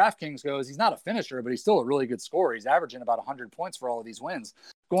as the DraftKings goes, he's not a finisher, but he's still a really good scorer. He's averaging about 100 points for all of these wins.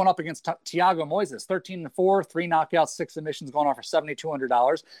 Going up against Thiago Moises, 13-4, 3 knockouts, 6 submissions, going off for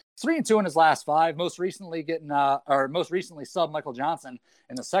 $7,200. 3-2 in his last 5. Most recently subbed Michael Johnson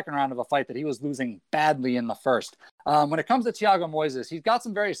in the second round of a fight that he was losing badly in the first. When it comes to Thiago Moises, he's got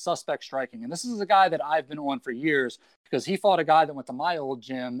some very suspect striking, and this is a guy that I've been on for years because he fought a guy that went to my old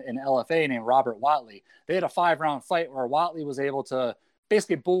gym in LFA named Robert Watley. They had a 5-round fight where Watley was able to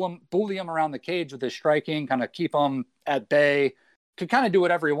basically bully him around the cage with his striking, kind of keep him at bay, could kind of do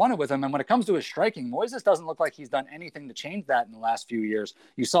whatever he wanted with him. And when it comes to his striking, Moises doesn't look like he's done anything to change that in the last few years.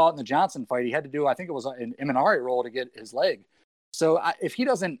 You saw it in the Johnson fight. He had to do, I think it was an Imanari roll to get his leg. So if he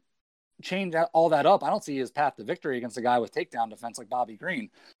doesn't change all that up, I don't see his path to victory against a guy with takedown defense like Bobby Green.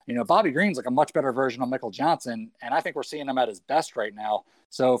 You know, Bobby Green's like a much better version of Michael Johnson, and I think we're seeing him at his best right now.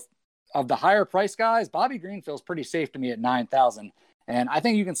 So of the higher price guys, Bobby Green feels pretty safe to me at 9,000. And I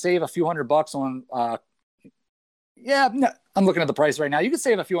think you can save a few $100 on, I'm looking at the price right now. You can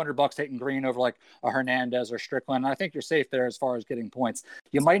save a few $100 taking Green over like a Hernandez or Strickland. I think you're safe there as far as getting points.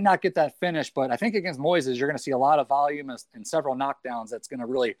 You might not get that finish, but I think against Moises, you're going to see a lot of volume and several knockdowns that's going to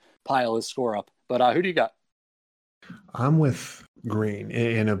really pile his score up. But who do you got? I'm with Green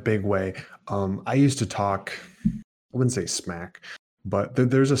in a big way. I used to talk, I wouldn't say smack, but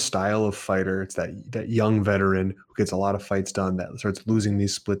there's a style of fighter. It's that young veteran who gets a lot of fights done that starts losing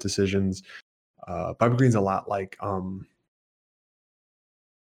these split decisions. Bobby Green's a lot like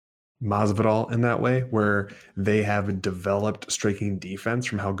Masvidal in that way, where they have a developed striking defense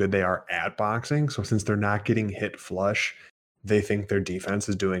from how good they are at boxing. So since they're not getting hit flush, they think their defense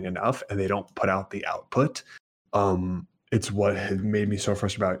is doing enough and they don't put out the output. It's what had made me so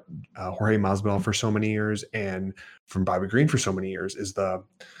frustrated about Jorge Masvidal for so many years and from Bobby Green for so many years is the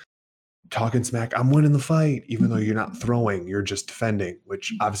talking smack. I'm winning the fight, even though you're not throwing, you're just defending,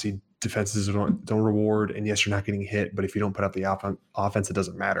 which obviously defenses don't reward. And yes, you're not getting hit, but if you don't put up the offense, it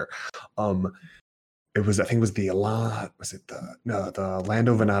doesn't matter. I think it was the Lando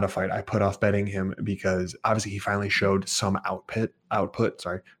Venata fight. I put off betting him because obviously he finally showed some output,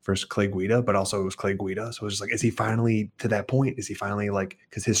 versus Clay Guida, but also it was Clay Guida. So it was just like, is he finally to that point? Is he finally like,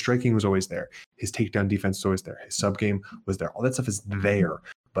 because his striking was always there. His takedown defense was always there. His sub game was there. All that stuff is there.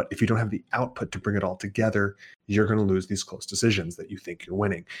 But if you don't have the output to bring it all together, you're going to lose these close decisions that you think you're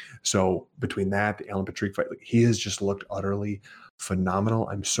winning. So between that, the Alan Patrick fight, like, he has just looked utterly phenomenal.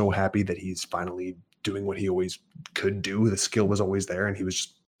 I'm so happy that he's finally doing what he always could do. The skill was always there, and he was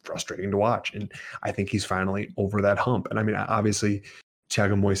just frustrating to watch. And I think he's finally over that hump. And I mean, obviously,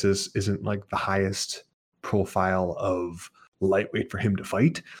 Thiago Moises isn't like the highest profile of lightweight for him to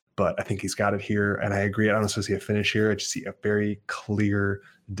fight, but I think he's got it here. And I agree. I don't necessarily see a finish here. I just see a very clear,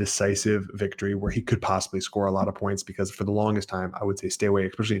 decisive victory where he could possibly score a lot of points, because for the longest time, I would say stay away,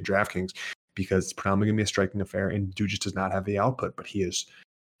 especially in DraftKings, because it's probably going to be a striking affair, and dude just does not have the output, but he has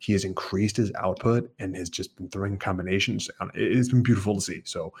increased his output and has just been throwing combinations. It's been beautiful to see.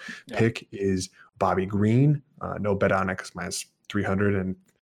 So pick is Bobby Green. No bet on it because minus 300. And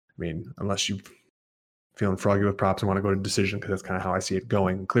I mean, unless you feeling froggy with props and want to go to decision, because that's kind of how I see it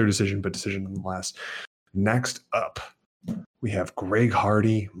going. Clear decision, but decision nonetheless. Next up, we have Greg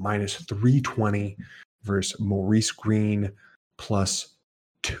Hardy minus 320 versus Maurice Green plus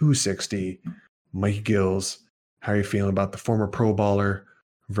 260. Mike Gills, how are you feeling about the former pro baller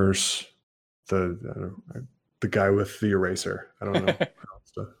versus the guy with the eraser? I don't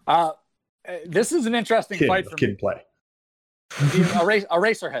know. This is an interesting fight for me. Play.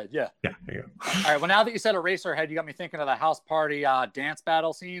 Eraserhead, yeah. Yeah, there you go. All right, well, now that you said Eraserhead, you got me thinking of the house party dance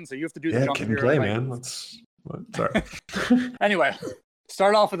battle scene, so you have to do the jump. Kid and play, man. Sorry. Anyway,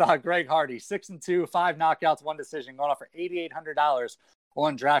 start off with Greg Hardy, 6-2, 5 knockouts, 1 decision, going off for $8,800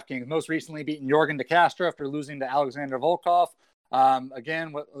 on DraftKings. Most recently beaten Jorgen De Castro after losing to Alexander Volkov.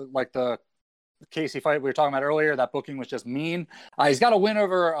 Again, like the Casey fight we were talking about earlier, that booking was just mean. He's got a win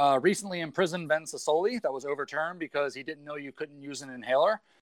over recently imprisoned Ben Sassoli that was overturned because he didn't know you couldn't use an inhaler.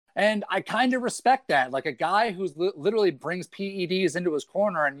 And I kind of respect that. Like a guy who's literally brings PEDs into his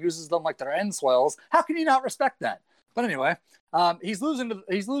corner and uses them like they're end swells. How can you not respect that? But anyway, he's losing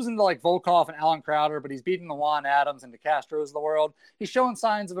to like Volkov and Alan Crowder, but he's beating the Juan Adams and the Castros of the world. He's showing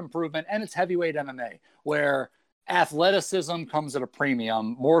signs of improvement, and it's heavyweight MMA where athleticism comes at a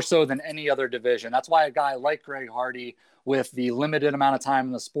premium more so than any other division. That's why a guy like Greg Hardy, with the limited amount of time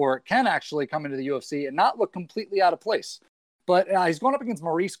in the sport, can actually come into the UFC and not look completely out of place. But he's going up against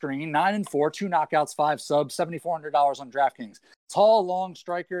Maurice Green, 9-4, 2 knockouts, 5 subs, $7,400 on DraftKings. Tall, long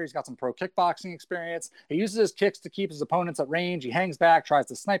striker. He's got some pro kickboxing experience. He uses his kicks to keep his opponents at range. He hangs back, tries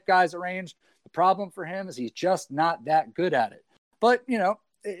to snipe guys at range. The problem for him is he's just not that good at it. But, you know,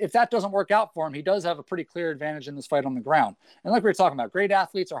 if that doesn't work out for him, he does have a pretty clear advantage in this fight on the ground. And like we were talking about, great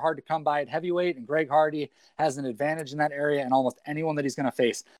athletes are hard to come by at heavyweight, and Greg Hardy has an advantage in that area and almost anyone that he's going to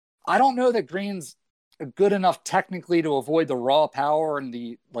face. I don't know that Green's good enough technically to avoid the raw power and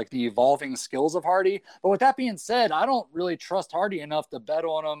the evolving skills of Hardy. But with that being said, I don't really trust Hardy enough to bet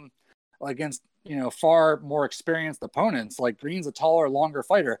on him against, far more experienced opponents. Like Green's a taller, longer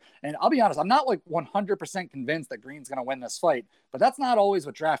fighter. And I'll be honest, I'm not like 100% convinced that Green's going to win this fight, but that's not always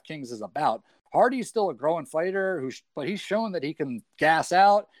what DraftKings is about. Hardy's still a growing fighter, but he's shown that he can gas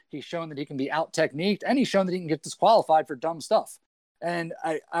out. He's shown that he can be out-techniqued, and he's shown that he can get disqualified for dumb stuff. And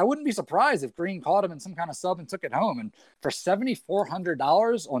I wouldn't be surprised if Green caught him in some kind of sub and took it home. And for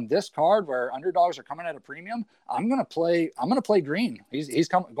 $7,400 on this card, where underdogs are coming at a premium, I'm gonna play Green. He's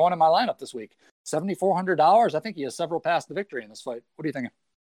going in my lineup this week. $7,400. I think he has several paths to victory in this fight. What are you thinking?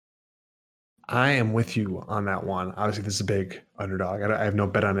 I am with you on that one. Obviously, this is a big underdog. I have no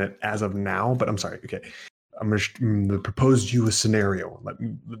bet on it as of now, but I'm sorry. Okay. I'm going to propose you a scenario.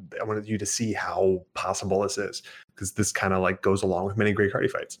 I wanted you to see how possible this is, because this kind of like goes along with many Greg Hardy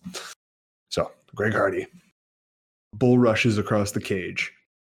fights. So Greg Hardy bull rushes across the cage,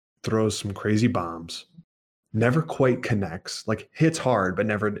 throws some crazy bombs, never quite connects, like hits hard, but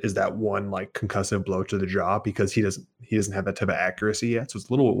never is that one like concussive blow to the jaw, because he doesn't have that type of accuracy yet. So it's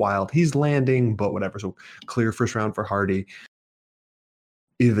a little wild. He's landing, but whatever. So clear first round for Hardy.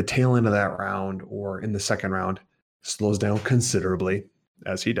 Either the tail end of that round or in the second round, slows down considerably,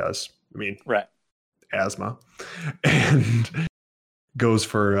 as he does. I mean, right, asthma, and goes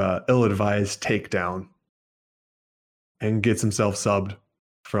for ill-advised takedown and gets himself subbed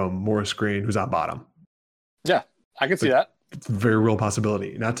from Morris Green, who's on bottom. Yeah, I can see that. It's a very real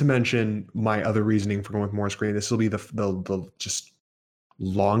possibility. Not to mention my other reasoning for going with Morris Green. This will be the just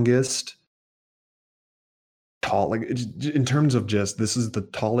longest. Tall, like in terms of just, this is the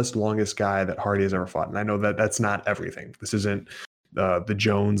tallest, longest guy that Hardy has ever fought. And I know that that's not everything. This isn't the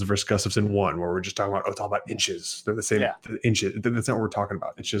Jones versus Gustafsson one, where we're just talking about, it's all about inches. They're the same inches. That's not what we're talking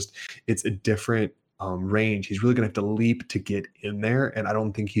about. It's a different range. He's really going to have to leap to get in there. And I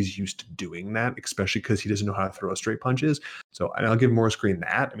don't think he's used to doing that, especially because he doesn't know how to throw straight punches. So I'll give Morris Green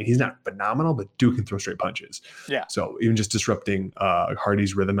that. I mean, he's not phenomenal, but Duke can throw straight punches. Yeah. So even just disrupting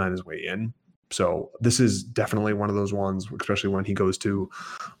Hardy's rhythm on his way in. So this is definitely one of those ones, especially when he goes to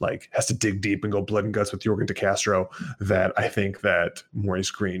has to dig deep and go blood and guts with Jorgen De Castro, that I think that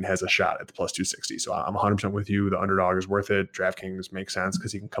Maurice Green has a shot at the plus 260. So I'm 100% with you. The underdog is worth it. DraftKings makes sense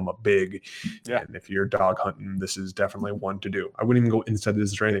because he can come up big. Yeah. And if you're dog hunting, this is definitely one to do. I wouldn't even go inside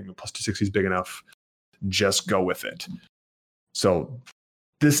this or anything. The plus 260 is big enough. Just go with it. So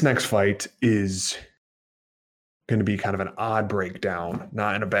this next fight is going to be kind of an odd breakdown,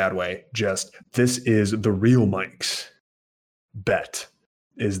 not in a bad way. Just, this is the real Mike's bet,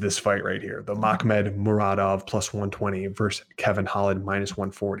 is this fight right here. The Makhmed Muradov plus 120 versus Kevin Holland minus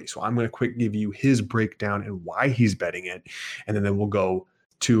 140. So I'm going to quick give you his breakdown and why he's betting it. And then we'll go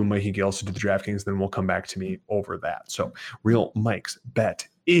to Mikey Gales to do the DraftKings. Then we'll come back to me over that. So real Mike's bet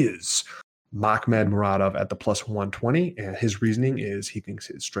is Makhmed Muradov at the plus 120, and his reasoning is he thinks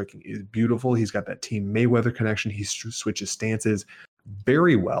his striking is beautiful. He's got that Team Mayweather connection. He switches stances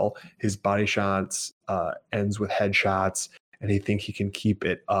very well. His body shots ends with headshots, and he thinks he can keep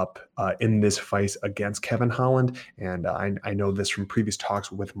it up in this fight against Kevin Holland. And I know this from previous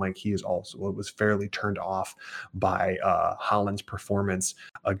talks with Mike. He is also was fairly turned off by Holland's performance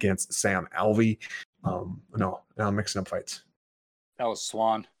against Sam Alvey. No, I'm mixing up fights. That was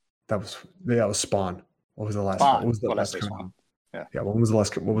Swan. That was Spawn. What was the last? Spawn. What was the What last? I say, Spawn. Yeah. What was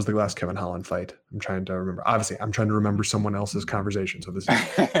the last Kevin Holland fight? I'm trying to remember. Obviously, I'm trying to remember someone else's conversation. So this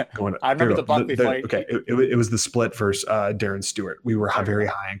is going. I remember the Buckley fight. Okay, it was the split versus Darren Stewart. We were very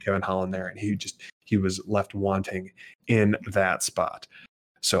high on Kevin Holland there, and he was left wanting in that spot.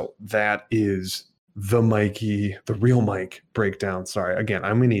 So that is the real Mike breakdown. Sorry, again,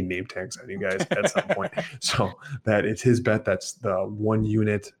 I'm gonna need name tags on you guys at some point. So that is his bet. That's the 1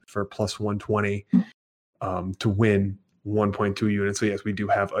 unit for plus 120 to win 1.2 units. So yes, we do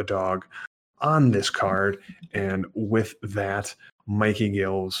have a dog on this card. And with that, Mikey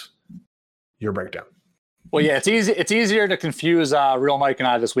Gills, your breakdown. Well, yeah, it's easy. It's easier to confuse real Mike and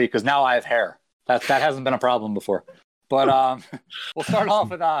I this week because now I have hair. That hasn't been a problem before. But we'll start off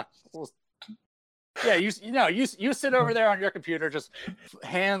with yeah, you sit over there on your computer, just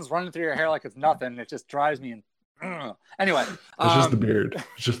hands running through your hair like it's nothing. It just drives me. Anyway, it's just the beard.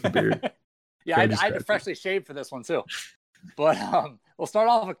 It's just the beard. Yeah, I had to freshly shave for this one too. But we'll start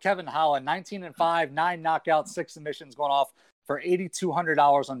off with Kevin Holland, 19-5, 9 knockouts, 6 submissions, going off for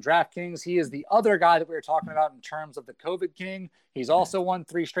 $8,200 on DraftKings. He is the other guy that we were talking about in terms of the COVID King. He's also won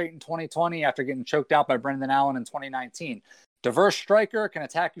 3 straight in 2020 after getting choked out by Brendan Allen in 2019. Diverse striker, can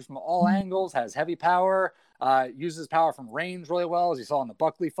attack you from all angles, has heavy power, uses power from range really well, as you saw in the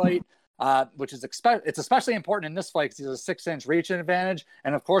Buckley fight. which is it's especially important in this fight because he has a 6-inch reach advantage.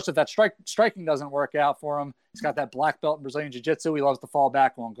 And of course, if that striking doesn't work out for him, he's got that black belt in Brazilian Jiu-Jitsu. He loves to fall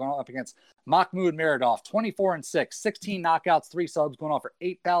back on, going up against Mahmoud Miradov, 24-6, 16 knockouts, 3 subs, going off for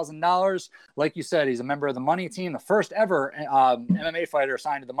 $8,000. Like you said, he's a member of the money team, the first ever MMA fighter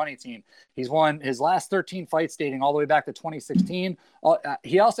assigned to the money team. He's won his last 13 fights dating all the way back to 2016.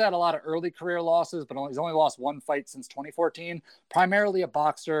 He also had a lot of early career losses, but he's only lost 1 fight since 2014, primarily a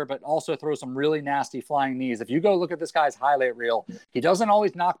boxer, but also throws some really nasty flying knees. If you go look at this guy's highlight reel, he doesn't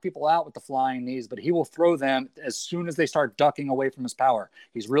always knock people out with the flying knees, but he will throw them as soon as they start ducking away from his power.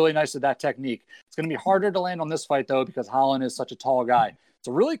 He's really nice at that technique. It's going to be harder to land on this fight, though, because Holland is such a tall guy. It's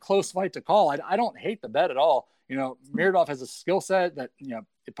a really close fight to call. I don't hate the bet at all. You know, Miradov has a skill set that, you know,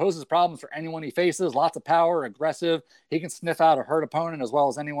 it poses problems for anyone he faces. Lots of power, aggressive. He can sniff out a hurt opponent as well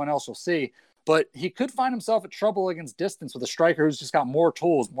as anyone else you'll see. But he could find himself at trouble against distance with a striker who's just got more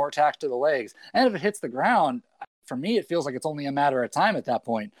tools, more attached to the legs. And if it hits the ground, for me, it feels like it's only a matter of time at that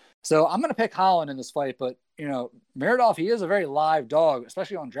point. So I'm going to pick Holland in this fight. But, you know, Miradov, he is a very live dog,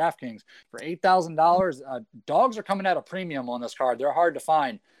 especially on DraftKings. For $8,000, dogs are coming at a premium on this card. They're hard to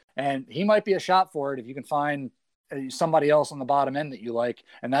find. And he might be a shot for it if you can find somebody else on the bottom end that you like.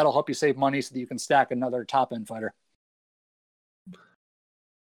 And that'll help you save money so that you can stack another top-end fighter.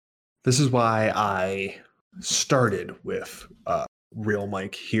 This is why I started with Real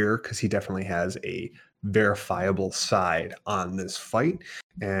Mike here, because he definitely has a verifiable side on this fight,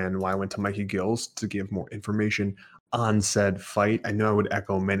 and why I went to Mikey Gills to give more information on said fight. I know I would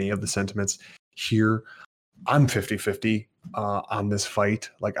echo many of the sentiments here. I'm 50-50 on this fight.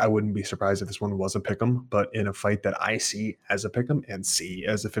 Like, I wouldn't be surprised if this one was a pick'em, but in a fight that I see as a pick'em and see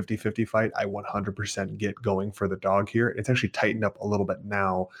as a 50-50 fight, I 100% get going for the dog here. It's actually tightened up a little bit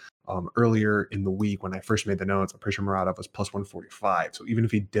now. Earlier in the week when I first made the notes, I'm pretty sure Muradov was plus 145. So even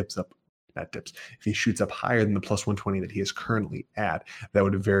if he if he shoots up higher than the plus 120 that he is currently at, that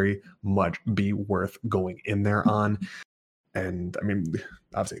would very much be worth going in there on. And I mean,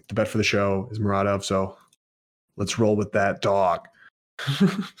 obviously the bet for the show is Muradov, so let's roll with that dog.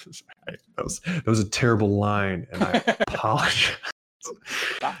 that was a terrible line, and I apologize.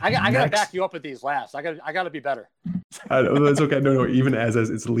 I gotta back you up with these laughs. I gotta be better. It's okay. No. Even as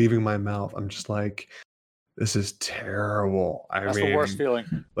it's leaving my mouth, I'm just like, this is terrible. That's the worst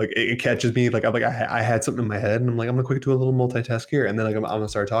feeling. Like it catches me. Like I had something in my head, and I'm like, I'm gonna quick do a little multitask here, and then I'm gonna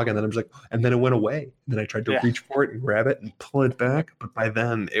start talking, and then I'm just like, and then it went away. And then I tried to reach for it and grab it and pull it back, but by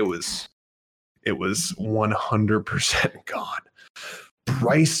then it was 100% gone.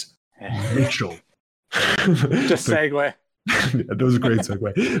 Bryce Mitchell. Just segue. That was a great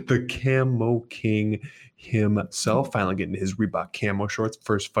segue. The Camo King himself finally getting his Reebok camo shorts.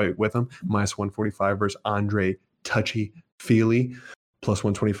 First fight with him. Minus 145 versus Andre Touchy Feely. Plus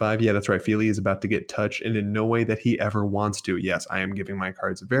 125. Yeah, that's right. Feely is about to get touched, and in no way that he ever wants to. Yes, I am giving my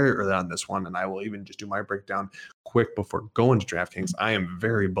cards very early on this one, and I will even just do my breakdown quick before going to DraftKings. I am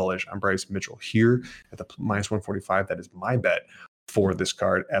very bullish on Bryce Mitchell here at the minus 145. That is my bet for this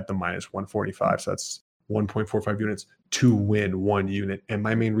card at the minus 145. So that's 1.45 units to win 1 unit. And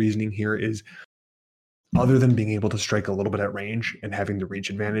my main reasoning here is, other than being able to strike a little bit at range and having the reach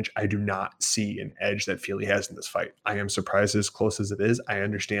advantage, I do not see an edge that Feely has in this fight. I am surprised as close as it is. I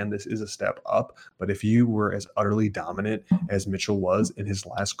understand this is a step up, but if you were as utterly dominant as Mitchell was in his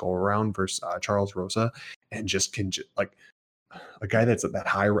last go around versus Charles Rosa, and just can like a guy that's that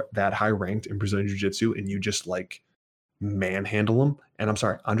high ranked in Brazilian Jiu-Jitsu, and you just like manhandle him. And I'm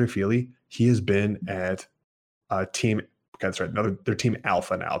sorry, Andre Feely, he has been at team. That's right. No, they're Team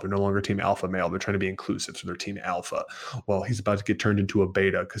Alpha now. They're no longer Team Alpha male. They're trying to be inclusive, so they're Team Alpha. Well, he's about to get turned into a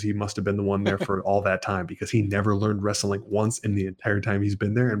beta because he must have been the one there for all that time, because he never learned wrestling once in the entire time he's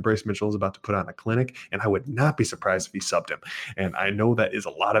been there. And Bryce Mitchell is about to put on a clinic, and I would not be surprised if he subbed him. And I know that is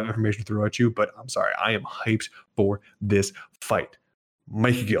a lot of information to throw at you, but I'm sorry. I am hyped for this fight.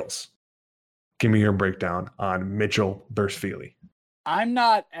 Mikey Gills, give me your breakdown on Mitchell versus Feely. I'm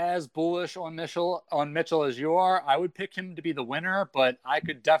not as bullish on Mitchell as you are. I would pick him to be the winner, but I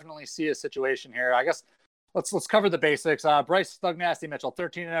could definitely see a situation here. I guess let's cover the basics. Bryce Thug Nasty Mitchell,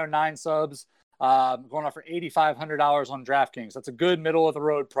 13-0, 9 subs, going off for $8,500 on DraftKings. That's a good middle of the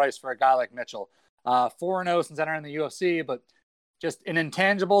road price for a guy like Mitchell. 4-0 since entering the UFC, but just an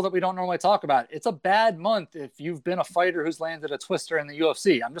intangible that we don't normally talk about. It's a bad month if you've been a fighter who's landed a twister in the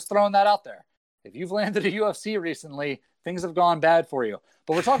UFC. I'm just throwing that out there. If you've landed a UFC recently, things have gone bad for you.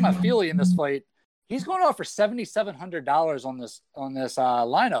 But we're talking about Feely in this fight. He's going off for $7,700 on this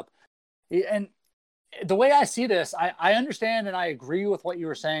lineup. And the way I see this, I understand and I agree with what you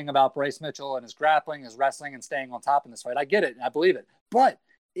were saying about Bryce Mitchell and his grappling, his wrestling, and staying on top in this fight. I get it and I believe it. But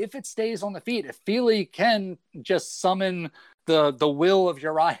if it stays on the feet, if Feely can just summon the will of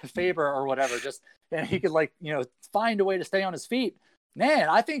Uriah Faber or whatever, and he could find a way to stay on his feet, man,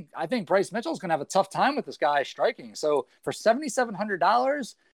 I think Bryce Mitchell's going to have a tough time with this guy striking. So for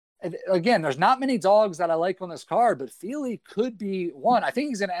 $7,700, again, there's not many dogs that I like on this card, but Feely could be one. I think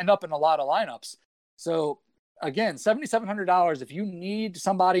he's going to end up in a lot of lineups. So again, $7,700. If you need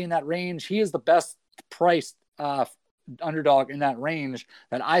somebody in that range, he is the best priced underdog in that range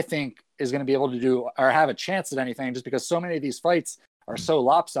that I think is going to be able to do or have a chance at anything, just because so many of these fights are so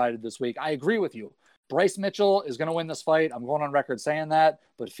lopsided this week. I agree with you. Bryce Mitchell is going to win this fight. I'm going on record saying that,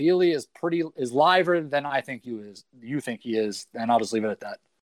 but Feely is liver than I think you think he is, and I'll just leave it at that.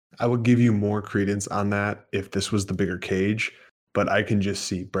 I would give you more credence on that if this was the bigger cage, but I can just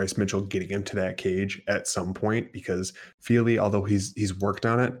see Bryce Mitchell getting him to that cage at some point, because Feely, although he's worked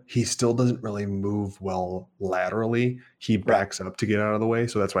on it, he still doesn't really move well laterally. He backs up to get out of the way,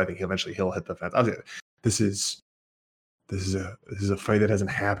 so that's why I think he'll hit the fence. This is a fight that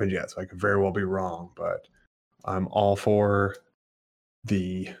hasn't happened yet, so I could very well be wrong, but I'm all for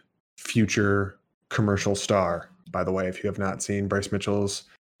the future commercial star. By the way, if you have not seen Bryce Mitchell's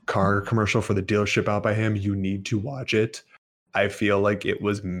car commercial for the dealership out by him, you need to watch it. I feel like it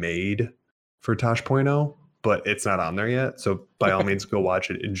was made for Tosh.0, but it's not on there yet. So by all means, go watch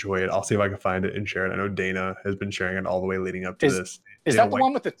it, enjoy it. I'll see if I can find it and share it. I know Dana has been sharing it all the way leading up to this. Is that the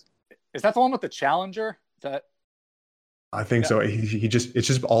one with the Challenger? I think so. It's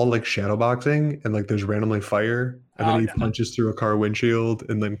just all like shadow boxing, and like there's randomly fire, and then he punches through a car windshield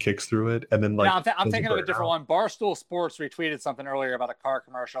and then kicks through it, and then like. No, I'm thinking of a different one. Barstool Sports retweeted something earlier about a car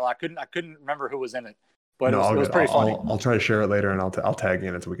commercial. I couldn't remember who was in it, but it was pretty funny. I'll try to share it later, and I'll tag you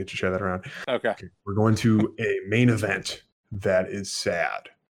in it so we get to share that around. Okay. We're going to a main event that is sad.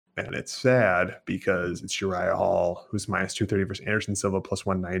 And it's sad because it's Uriah Hall, who's minus 230 versus Anderson Silva plus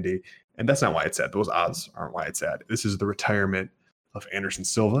 190. And that's not why it's sad. Those odds aren't why it's sad. This is the retirement of Anderson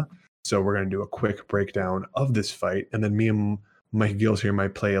Silva. So we're going to do a quick breakdown of this fight. And then me and Mike Gills here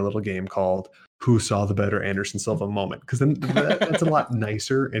might play a little game called Who Saw the Better Anderson Silva Moment. Because then that's a lot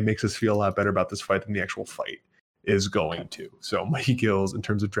nicer and makes us feel a lot better about this fight than the actual fight is going to. So Mike Gills, in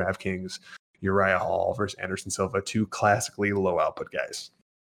terms of DraftKings, Uriah Hall versus Anderson Silva, two classically low output guys.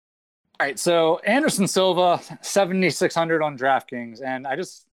 All right, so Anderson Silva, 7,600 on DraftKings. And a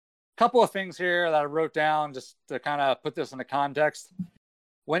couple of things here that I wrote down just to kind of put this into context.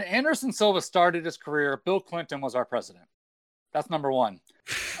 When Anderson Silva started his career, Bill Clinton was our president. That's number one.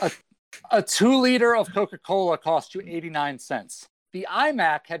 A 2-liter of Coca-Cola cost you 89 cents. The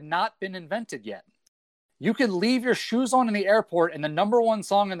iMac had not been invented yet. You could leave your shoes on in the airport, and the number one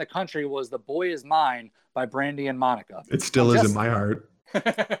song in the country was The Boy Is Mine by Brandy and Monica. It still is in my heart.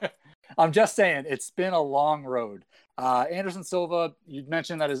 I'm just saying, it's been a long road. Anderson Silva, you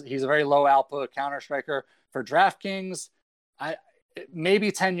mentioned that he's a very low output counter striker. For DraftKings,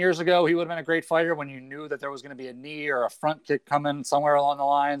 maybe 10 years ago, he would have been a great fighter when you knew that there was going to be a knee or a front kick coming somewhere along the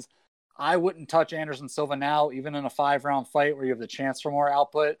lines. I wouldn't touch Anderson Silva now, even in a 5-round fight where you have the chance for more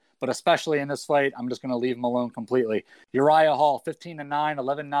output. But especially in this fight, I'm just going to leave him alone completely. Uriah Hall, 15-9,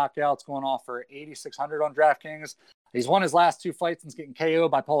 11 knockouts, going off for 8,600 on DraftKings. He's won his last 2 fights since getting KO'd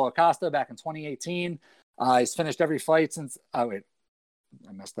by Paulo Acosta back in 2018. He's finished every fight since... Oh, wait.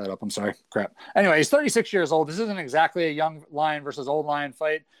 I messed that up. I'm sorry. Crap. Anyway, he's 36 years old. This isn't exactly a young lion versus old lion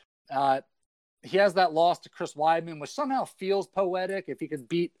fight. He has that loss to Chris Weidman, which somehow feels poetic. If he could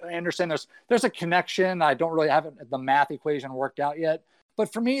beat Anderson, there's a connection. I don't really have the math equation worked out yet.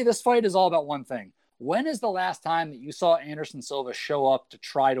 But for me, this fight is all about one thing. When is the last time that you saw Anderson Silva show up to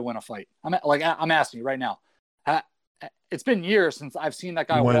try to win a fight? I'm asking you right now. It's been years since I've seen that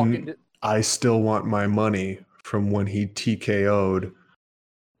guy walk into... I still want my money from when he TKO'd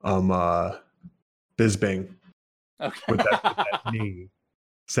Bisping with that knee.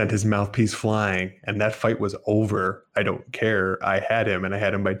 Sent his mouthpiece flying, and that fight was over. I don't care. I had him, and I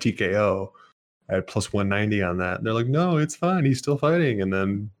had him by TKO. I had plus 190 on that. And they're like, no, it's fine. He's still fighting. And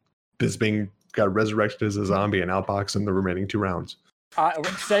then Bisping got resurrected as a zombie and outboxed in the remaining 2 rounds.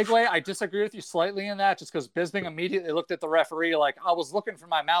 Segue, I disagree with you slightly in that, just because Bisping immediately looked at the referee like, I was looking for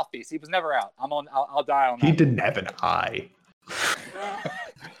my mouthpiece. He was never out. I'll die on that. He didn't have an eye.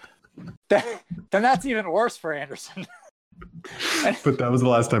 Then that's even worse for Anderson. But that was the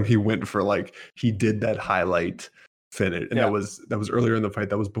last time he went for he did that highlight finish, and that was earlier in the fight.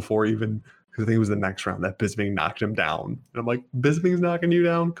 That was before even, because I think it was the next round that Bisping knocked him down. And I'm like, Bisping's knocking you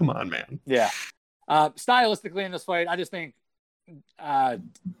down? Come on, man. Yeah. Stylistically in this fight, I just think, I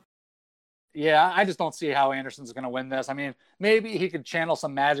just don't see how Anderson's going to win this. I mean, maybe he could channel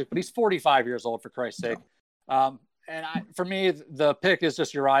some magic, but he's 45 years old, for Christ's sake. And for me, the pick is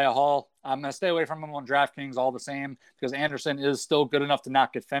just Uriah Hall. I'm going to stay away from him on DraftKings all the same because Anderson is still good enough to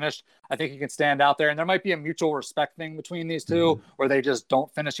not get finished. I think he can stand out there, and there might be a mutual respect thing between these two where they just don't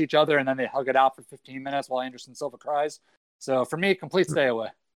finish each other and then they hug it out for 15 minutes while Anderson Silva cries. So for me, complete stay away.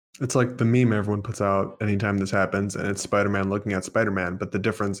 It's like the meme everyone puts out anytime this happens, and it's Spider-Man looking at Spider-Man, but the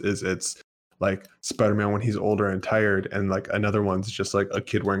difference is it's like Spider-Man when he's older and tired, and like another one's just like a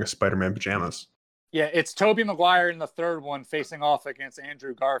kid wearing a Spider-Man pajamas. Yeah, it's Tobey Maguire in the third one facing off against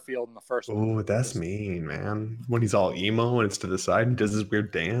Andrew Garfield in the first one. Oh, that's mean, man. When he's all emo and it's to the side and does his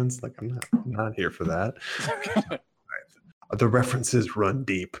weird dance. Like, I'm not here for that. The references run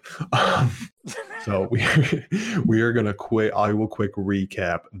deep. So we are gonna quick. I will quick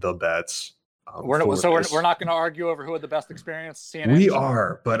recap the bets. We're not going to argue over who had the best experience. We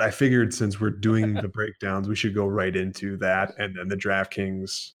are, but I figured since we're doing the breakdowns, we should go right into that, and then the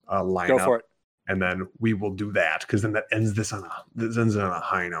DraftKings lineup. Go for it. And then we will do that because then that ends it on a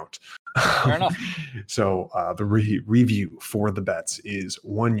high note. Fair enough. So the review for the bets is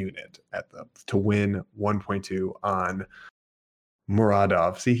 1 unit to win 1.2 on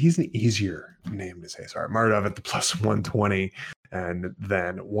Muradov. See, he's an easier name to say. Sorry, Muradov at the plus 120, and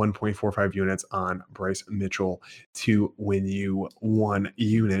then 1.45 units on Bryce Mitchell to win you 1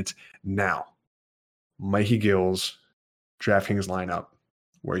 unit. Now, Mikey Gills, DraftKings lineup.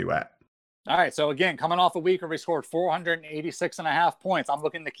 Where are you at? All right. So again, coming off a week where we scored 486.5 points, I'm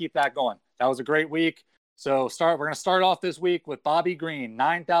looking to keep that going. That was a great week. So we're going to start off this week with Bobby Green,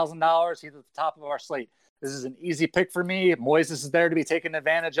 $9,000. He's at the top of our slate. This is an easy pick for me. Moises is there to be taken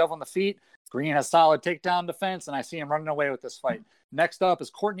advantage of on the feet. Green has solid takedown defense, and I see him running away with this fight. Next up is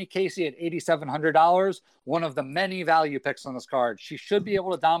Courtney Casey at $8,700, one of the many value picks on this card. She should be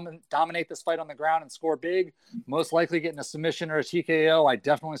able to dominate this fight on the ground and score big, most likely getting a submission or a TKO. I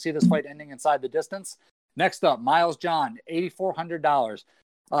definitely see this fight ending inside the distance. Next up, Miles John, $8,400.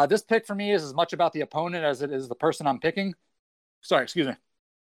 This pick for me is as much about the opponent as it is the person I'm picking. Sorry, excuse me.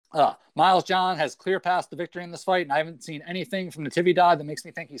 Miles John has clear path to victory in this fight, and I haven't seen anything from Natividad that makes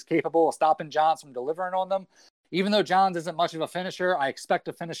me think he's capable of stopping Johns from delivering on them. Even though Johns isn't much of a finisher, I expect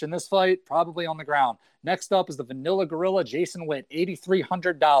to finish in this fight, probably on the ground. Next up is the Vanilla Gorilla, Jason Witt,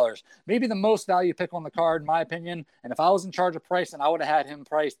 $8,300. Maybe the most value pick on the card, in my opinion. And if I was in charge of pricing, I would have had him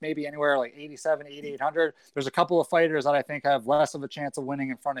priced maybe anywhere like $8,700, $8,800. There's a couple of fighters that I think have less of a chance of winning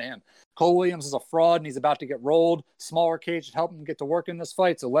in front of him. Cole Williams is a fraud, and he's about to get rolled. Smaller cage should help him get to work in this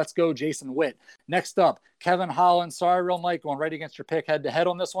fight, so let's go Jason Witt. Next up, Kevin Holland. Sorry, Real Mike, going right against your pick head-to-head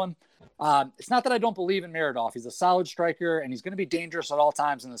on this one. It's not that I don't believe in Miradov. He's a solid striker, and he's going to be dangerous at all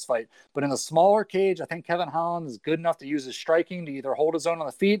times in this fight. But in the smaller cage, I think Kevin Holland is good enough to use his striking to either hold his own on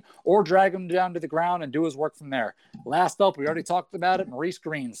the feet or drag him down to the ground and do his work from there. Last up, we already talked about it, Maurice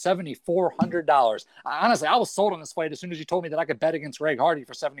Green, $7,400. Honestly, I was sold on this fight as soon as you told me that I could bet against Greg Hardy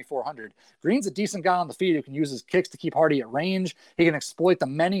for $7,400. Green's a decent guy on the feet who can use his kicks to keep Hardy at range. He can exploit the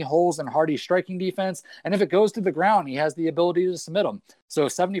many holes in Hardy's striking defense. And if it goes to the ground, he has the ability to submit him. So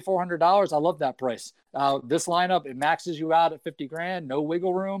 $7,400, I love that price. This lineup, it maxes you out at 50 grand, no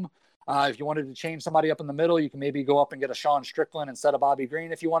wiggle room. If you wanted to change somebody up in the middle, you can maybe go up and get a Sean Strickland instead of Bobby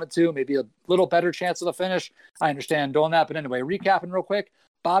Green if you wanted to. Maybe a little better chance of the finish. I understand doing that. But anyway, recapping real quick.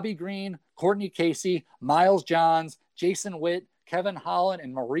 Bobby Green, Courtney Casey, Miles Johns, Jason Witt, Kevin Holland,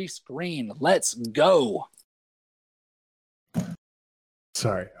 and Maurice Green. Let's go.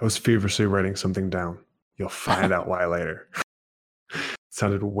 Sorry, I was feverishly writing something down. You'll find out why later.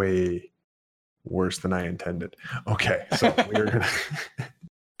 Sounded way worse than I intended. Okay, so we're gonna.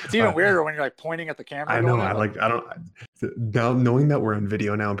 It's even weirder when you're like pointing at the camera. I know. Now knowing that we're on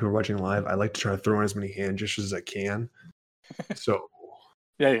video now and people are watching live, I like to try to throw in as many hand gestures as I can. So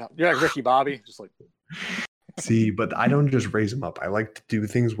yeah, you're like Ricky Bobby, just like. See, but I don't just raise them up. I like to do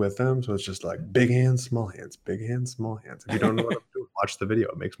things with them, so it's just like big hands, small hands, big hands, small hands. If you don't know what I'm doing, watch the video.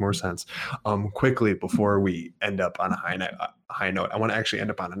 It makes more sense. Quickly before we end up on a high note, I want to actually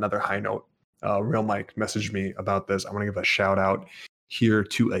end up on another high note. Real Mike messaged me about this. I want to give a shout out here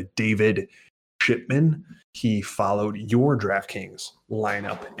to a David Shipman. He followed your DraftKings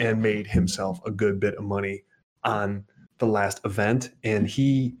lineup and made himself a good bit of money on the last event, and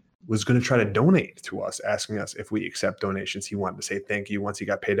he was going to try to donate to us, asking us if we accept donations. He wanted to say thank you. Once he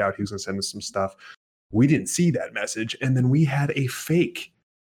got paid out, he was going to send us some stuff. We didn't see that message. And then we had a fake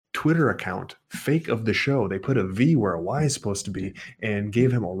Twitter account, fake of the show. They put a V where a Y is supposed to be and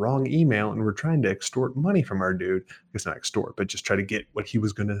gave him a wrong email. And we're trying to extort money from our dude. It's not extort, but just try to get what he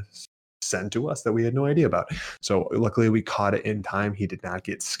was going to send to us that we had no idea about. So luckily we caught it in time. He did not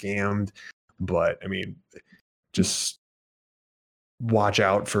get scammed. But I mean, just watch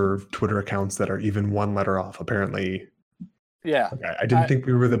out for Twitter accounts that are even one letter off. Apparently, Yeah. I didn't think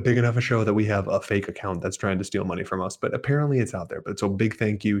we were the big enough a show that we have a fake account that's trying to steal money from us, but apparently it's out there. But so big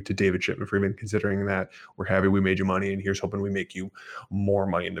thank you to David Shipman for even considering that. We're happy we made you money, and here's hoping we make you more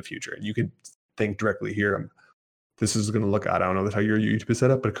money in the future. And you can think directly here. This is going to look, I don't know how your YouTube is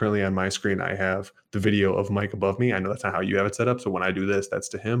set up, but currently on my screen, I have the video of Mike above me. I know that's not how you have it set up. So when I do this, that's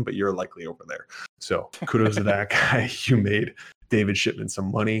to him, but you're likely over there. So kudos to that guy. You made David Shipman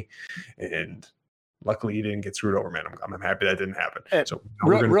some money, and luckily he didn't get screwed over, man. I'm happy that didn't happen. So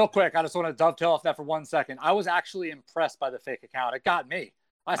real quick, I just want to dovetail off that for 1 second. I was actually impressed by the fake account. It got me.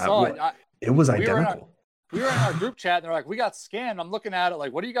 I saw it. It was identical. We were in our group chat, and they're like, we got scammed. I'm looking at it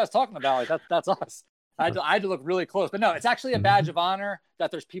like, what are you guys talking about? Like, that's us. I had to look really close. But no, it's actually a badge of honor that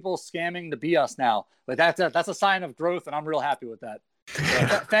there's people scamming to be us now. But that's a sign of growth, and I'm real happy with that.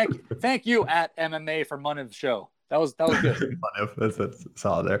 So thank you at MMAforMoney show. That was good. That's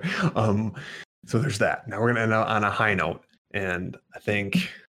solid there. So there's that. Now we're gonna end on a high note, and I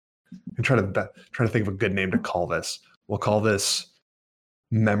think I'm trying to think of a good name to call this. We'll call this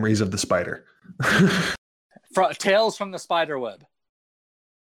Memories of the Spider. Tales from the Spider Web.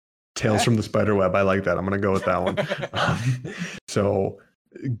 Tales from the Spider Web. I like that. I'm gonna go with that one. So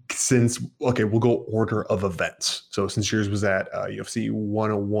we'll go order of events. So since yours was at UFC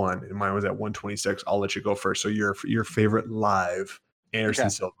 101 and mine was at 126, I'll let you go first. So your favorite live Anderson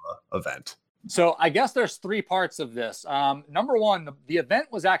Silva event. So I guess there's 3 parts of this. Number one, the event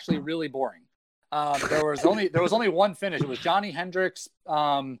was actually really boring. There was only one finish. It was Johnny Hendricks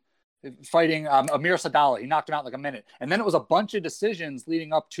fighting Amir Sadali. He knocked him out in like a minute. And then it was a bunch of decisions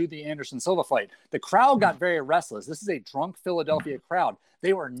leading up to the Anderson Silva fight. The crowd got very restless. This is a drunk Philadelphia crowd.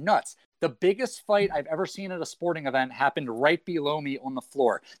 They were nuts. The biggest fight I've ever seen at a sporting event happened right below me on the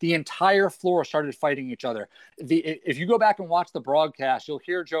floor. The entire floor started fighting each other. If you go back and watch the broadcast, you'll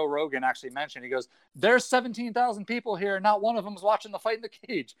hear Joe Rogan actually mention, he goes, there's 17,000 people here. Not one of them is watching the fight in the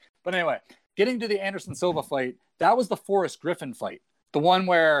cage. But anyway, getting to the Anderson Silva fight, that was the Forrest Griffin fight. The one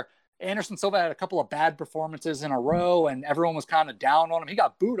where Anderson Silva had a couple of bad performances in a row and everyone was kind of down on him. He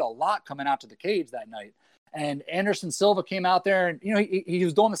got booed a lot coming out to the cage that night. And Anderson Silva came out there and, he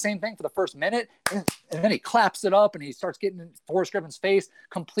was doing the same thing for the first minute. And then he claps it up and he starts getting in Forrest Griffin's face,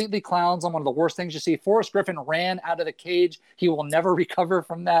 completely clowns on one of the worst things you see. Forrest Griffin ran out of the cage. He will never recover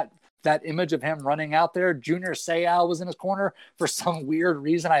from that image of him running out there. Junior Seau was in his corner for some weird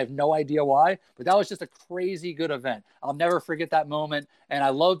reason. I have no idea why, but that was just a crazy good event. I'll never forget that moment. And I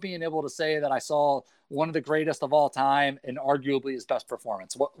love being able to say that I saw one of the greatest of all time and arguably his best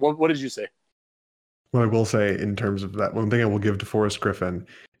performance. What did you say? What I will say in terms of that, one thing I will give to Forrest Griffin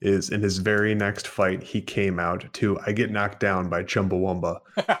is in his very next fight, he came out to I get knocked down by Chumbawamba,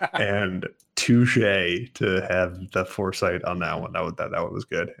 and touche to have the foresight on that one. That one was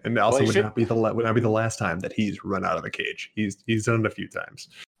good, and also would not be the last time that he's run out of the cage. He's done it a few times.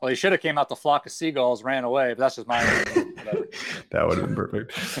 Well, he should have came out the flock of seagulls, ran away, but that's just my That would have been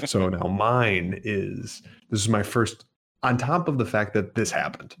perfect. So now mine is this is my first, on top of the fact that this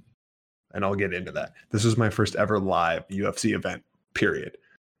happened. And I'll get into that. This was my first ever live UFC event, period.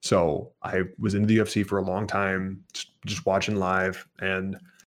 So I was into the UFC for a long time, just watching live. And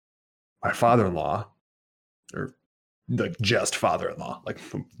my father-in-law, or like just father-in-law, like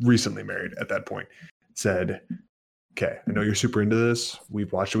recently married at that point, said, okay, I know you're super into this.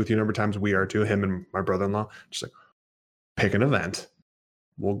 We've watched it with you a number of times. We are too, him and my brother-in-law. Just like, pick an event.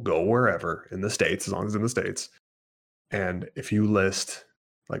 We'll go wherever in the States, as long as it's in the States. And if you list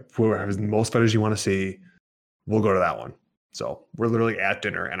like whoever has the most fighters you want to see, we'll go to that one. So we're literally at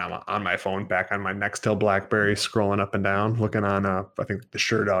dinner and I'm on my phone back on my Nextel BlackBerry, scrolling up and down, looking on I think the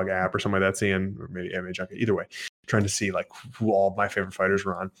SureDog app or something like that, seeing, or maybe Image, either way, trying to see like who all of my favorite fighters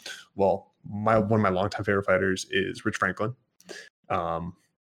were on. Well, one of my longtime favorite fighters is Rich Franklin,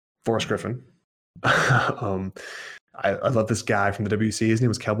 Forrest Griffin. I love this guy from the WC. His name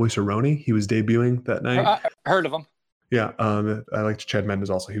was Cowboy Cerrone. He was debuting that night. I heard of him. Yeah, I liked Chad Mendes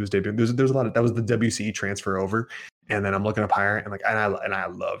also. He was debuting. There's a lot of that was the WC transfer over, and then I'm looking up higher and I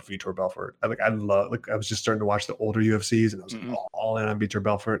love Vitor Belfort. I was just starting to watch the older UFCs and I was like all in on Vitor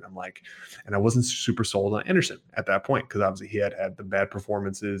Belfort. And I wasn't super sold on Anderson at that point because obviously he had the bad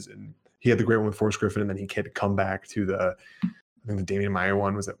performances and he had the great one with Forrest Griffin and then he had to come back to the Damian Maia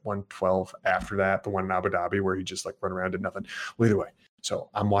one was at 112 after that, the one in Abu Dhabi where he just like run around did nothing. Well, either way.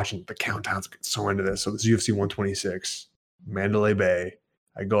 So I'm watching the countdowns, so into this. So this is UFC 126, Mandalay Bay.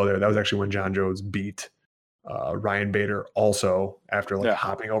 I go there. That was actually when John Jones beat Ryan Bader also after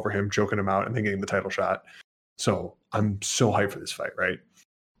hopping over him, choking him out, and then getting the title shot. So I'm so hyped for this fight, right?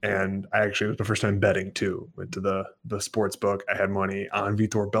 And I actually, it was the first time betting too. Went to the sports book. I had money on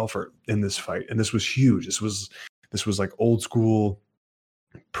Vitor Belfort in this fight. And this was huge. This was like old school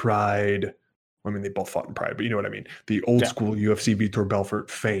Pride. I mean, they both fought in Pride, but you know what I mean. The old school UFC Vitor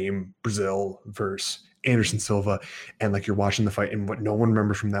Belfort fame, Brazil versus Anderson Silva. And like you're watching the fight, and what no one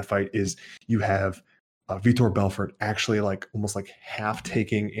remembers from that fight is you have Vitor Belfort actually like almost like half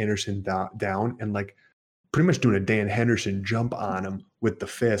taking Anderson down and like pretty much doing a Dan Henderson jump on him with the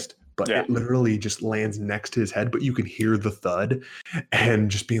fist, but it literally just lands next to his head, but you can hear the thud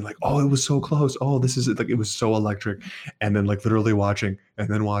and just being like, oh, it was so close. Oh, this is like, it was so electric. And then like literally watching and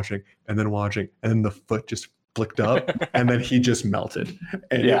then watching and then watching. And then the foot just flicked up and then he just melted.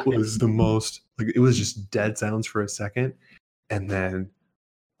 And it was the most, like, it was just dead silence for a second. And then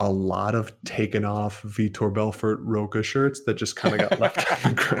a lot of taken off Vitor Belfort Roca shirts that just kind of got left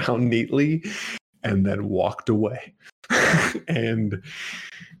on the ground neatly. And then walked away. And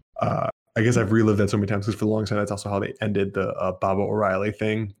I guess I've relived that so many times because for the longest time, that's also how they ended the Baba O'Reilly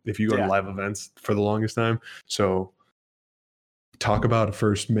thing. If you go to live events for the longest time. So talk about a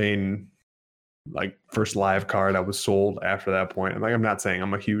first live card I was sold after that point. And like, I'm not saying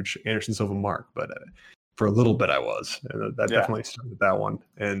I'm a huge Anderson Silva mark, but for a little bit I was. And that definitely started that one.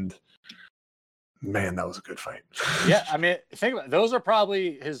 And man, that was a good fight. Yeah, I mean, think about it. Those are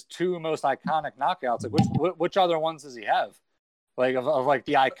probably his two most iconic knockouts. Like, which other ones does he have? Like of like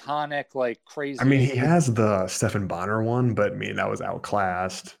the iconic, like crazy. I mean, he has the Stephan Bonner one, but I mean that was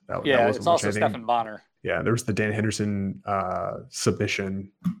outclassed. That it's also Stephan Bonner. Yeah, there was the Dan Henderson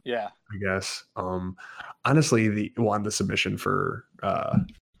submission. Yeah, I guess. Honestly, the submission for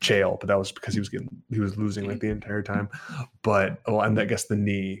Chael, but that was because he was losing like the entire time. But and I guess the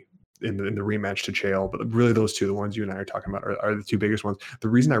knee. In the rematch to Chael, but really those two, the ones you and I are talking about, are the two biggest ones. The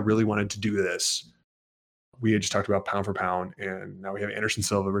reason I really wanted to do this, we had just talked about pound for pound, and now we have Anderson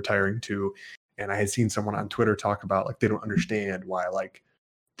Silva retiring too. And I had seen someone on Twitter talk about like they don't understand why like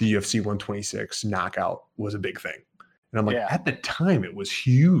the UFC 126 knockout was a big thing. And I'm like, at the time it was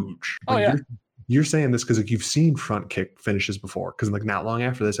huge. Like, you're saying this because like you've seen front kick finishes before. Because like not long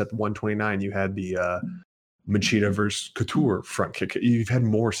after this, at the 129, you had the Machida versus Couture front kick. You've had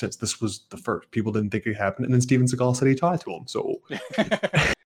more since this was the first. People didn't think it happened, and then Steven Seagal said he taught it to him. So,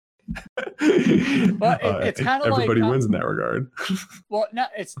 it's kind of everybody wins in that regard. Well, no,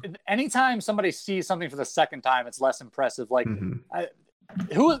 it's anytime somebody sees something for the second time, it's less impressive. Like,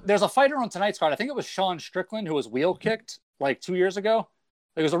 there's a fighter on tonight's card. I think it was Sean Strickland who was wheel kicked like 2 years ago.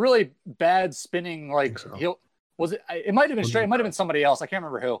 It was a really bad spinning. Like it might have been straight. It might have been somebody else. I can't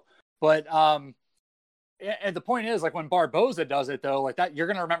remember who, but and the point is, like, when Barboza does it, though, like that, you're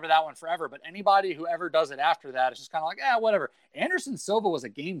going to remember that one forever. But anybody who ever does it after that, it's just kind of like, whatever. Anderson Silva was a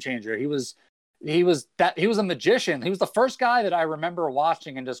game changer. He was a magician. He was the first guy that I remember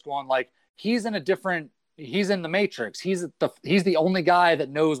watching and just going like, he's in the Matrix. He's the only guy that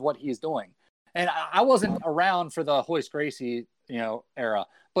knows what he's doing. And I wasn't around for the Hoist Gracie, era,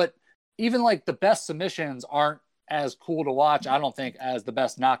 but even like the best submissions aren't as cool to watch, I don't think, as the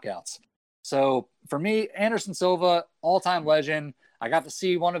best knockouts. So for me, Anderson Silva, all-time legend. I got to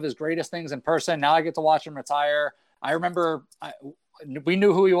see one of his greatest things in person. Now I get to watch him retire. I remember we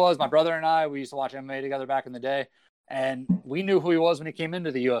knew who he was. My brother and I, we used to watch MMA together back in the day. And we knew who he was when he came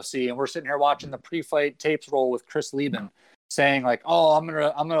into the UFC. And we're sitting here watching the pre-fight tapes roll with Chris Lieben saying like, oh, I'm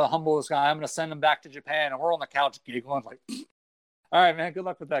gonna humble this guy. I'm going to send him back to Japan. And we're on the couch giggling like, all right, man, good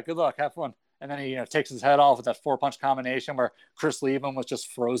luck with that. Good luck. Have fun. And then he takes his head off with that 4-punch combination where Chris Lieben was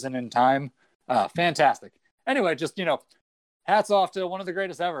just frozen in time. Fantastic. Anyway, just, hats off to one of the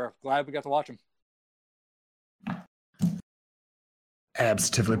greatest ever. Glad we got to watch him.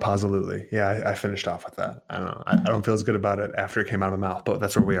 Absolutely, positively. Yeah, I finished off with that. I don't know. I don't feel as good about it after it came out of my mouth, but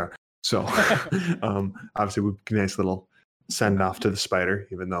that's where we are. So, obviously, we nice little send off to the Spider,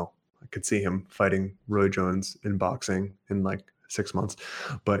 even though I could see him fighting Roy Jones in boxing in like 6 months.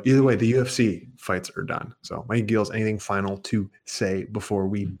 But either way, the UFC fights are done. So, Mike Gills, anything final to say before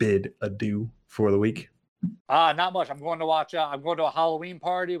we bid adieu for the week? Not much. I'm going to a Halloween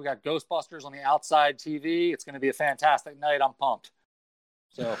party. We got Ghostbusters on the outside TV. It's going to be a fantastic night. I'm pumped.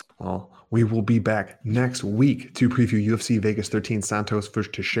 So, well, we will be back next week to preview UFC Vegas 13 Santos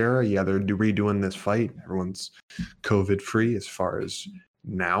versus Teixeira. Yeah, they're redoing this fight. Everyone's COVID free as far as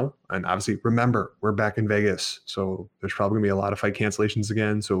now. And obviously, remember, we're back in Vegas. So there's probably going to be a lot of fight cancellations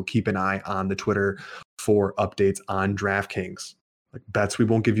again. So keep an eye on the Twitter for updates on DraftKings. Like bets, we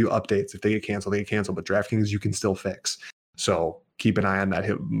won't give you updates. If they get canceled, they get canceled. But DraftKings, you can still fix. So keep an eye on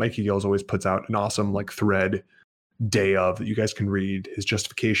that. Mikey Gills always puts out an awesome thread day of that you guys can read his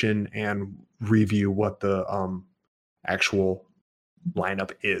justification and review what the actual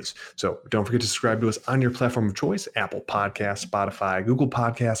lineup is. So don't forget to subscribe to us on your platform of choice: Apple Podcasts, Spotify, Google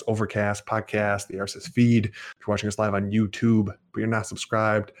Podcasts, Overcast, Podcast, the RSS feed. If you're watching us live on YouTube, but you're not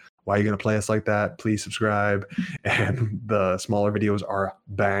subscribed, why are you going to play us like that? Please subscribe. And the smaller videos are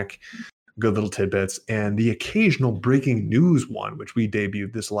back. Good little tidbits. And the occasional breaking news one, which we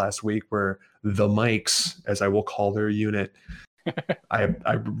debuted this last week, where the mics, as I will call their unit, I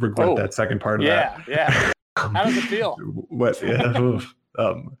regret that second part of that. Yeah. How does it feel? What? Yeah,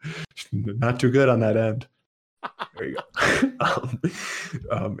 not too good on that end. There you go.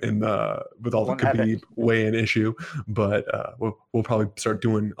 With all the Khabib weigh-in issue, but we'll probably start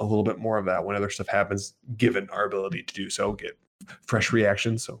doing a little bit more of that when other stuff happens, given our ability to do so. Get fresh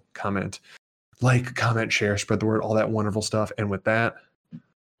reactions. So comment, share, spread the word, all that wonderful stuff. And with that,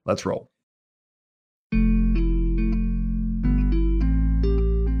 let's roll.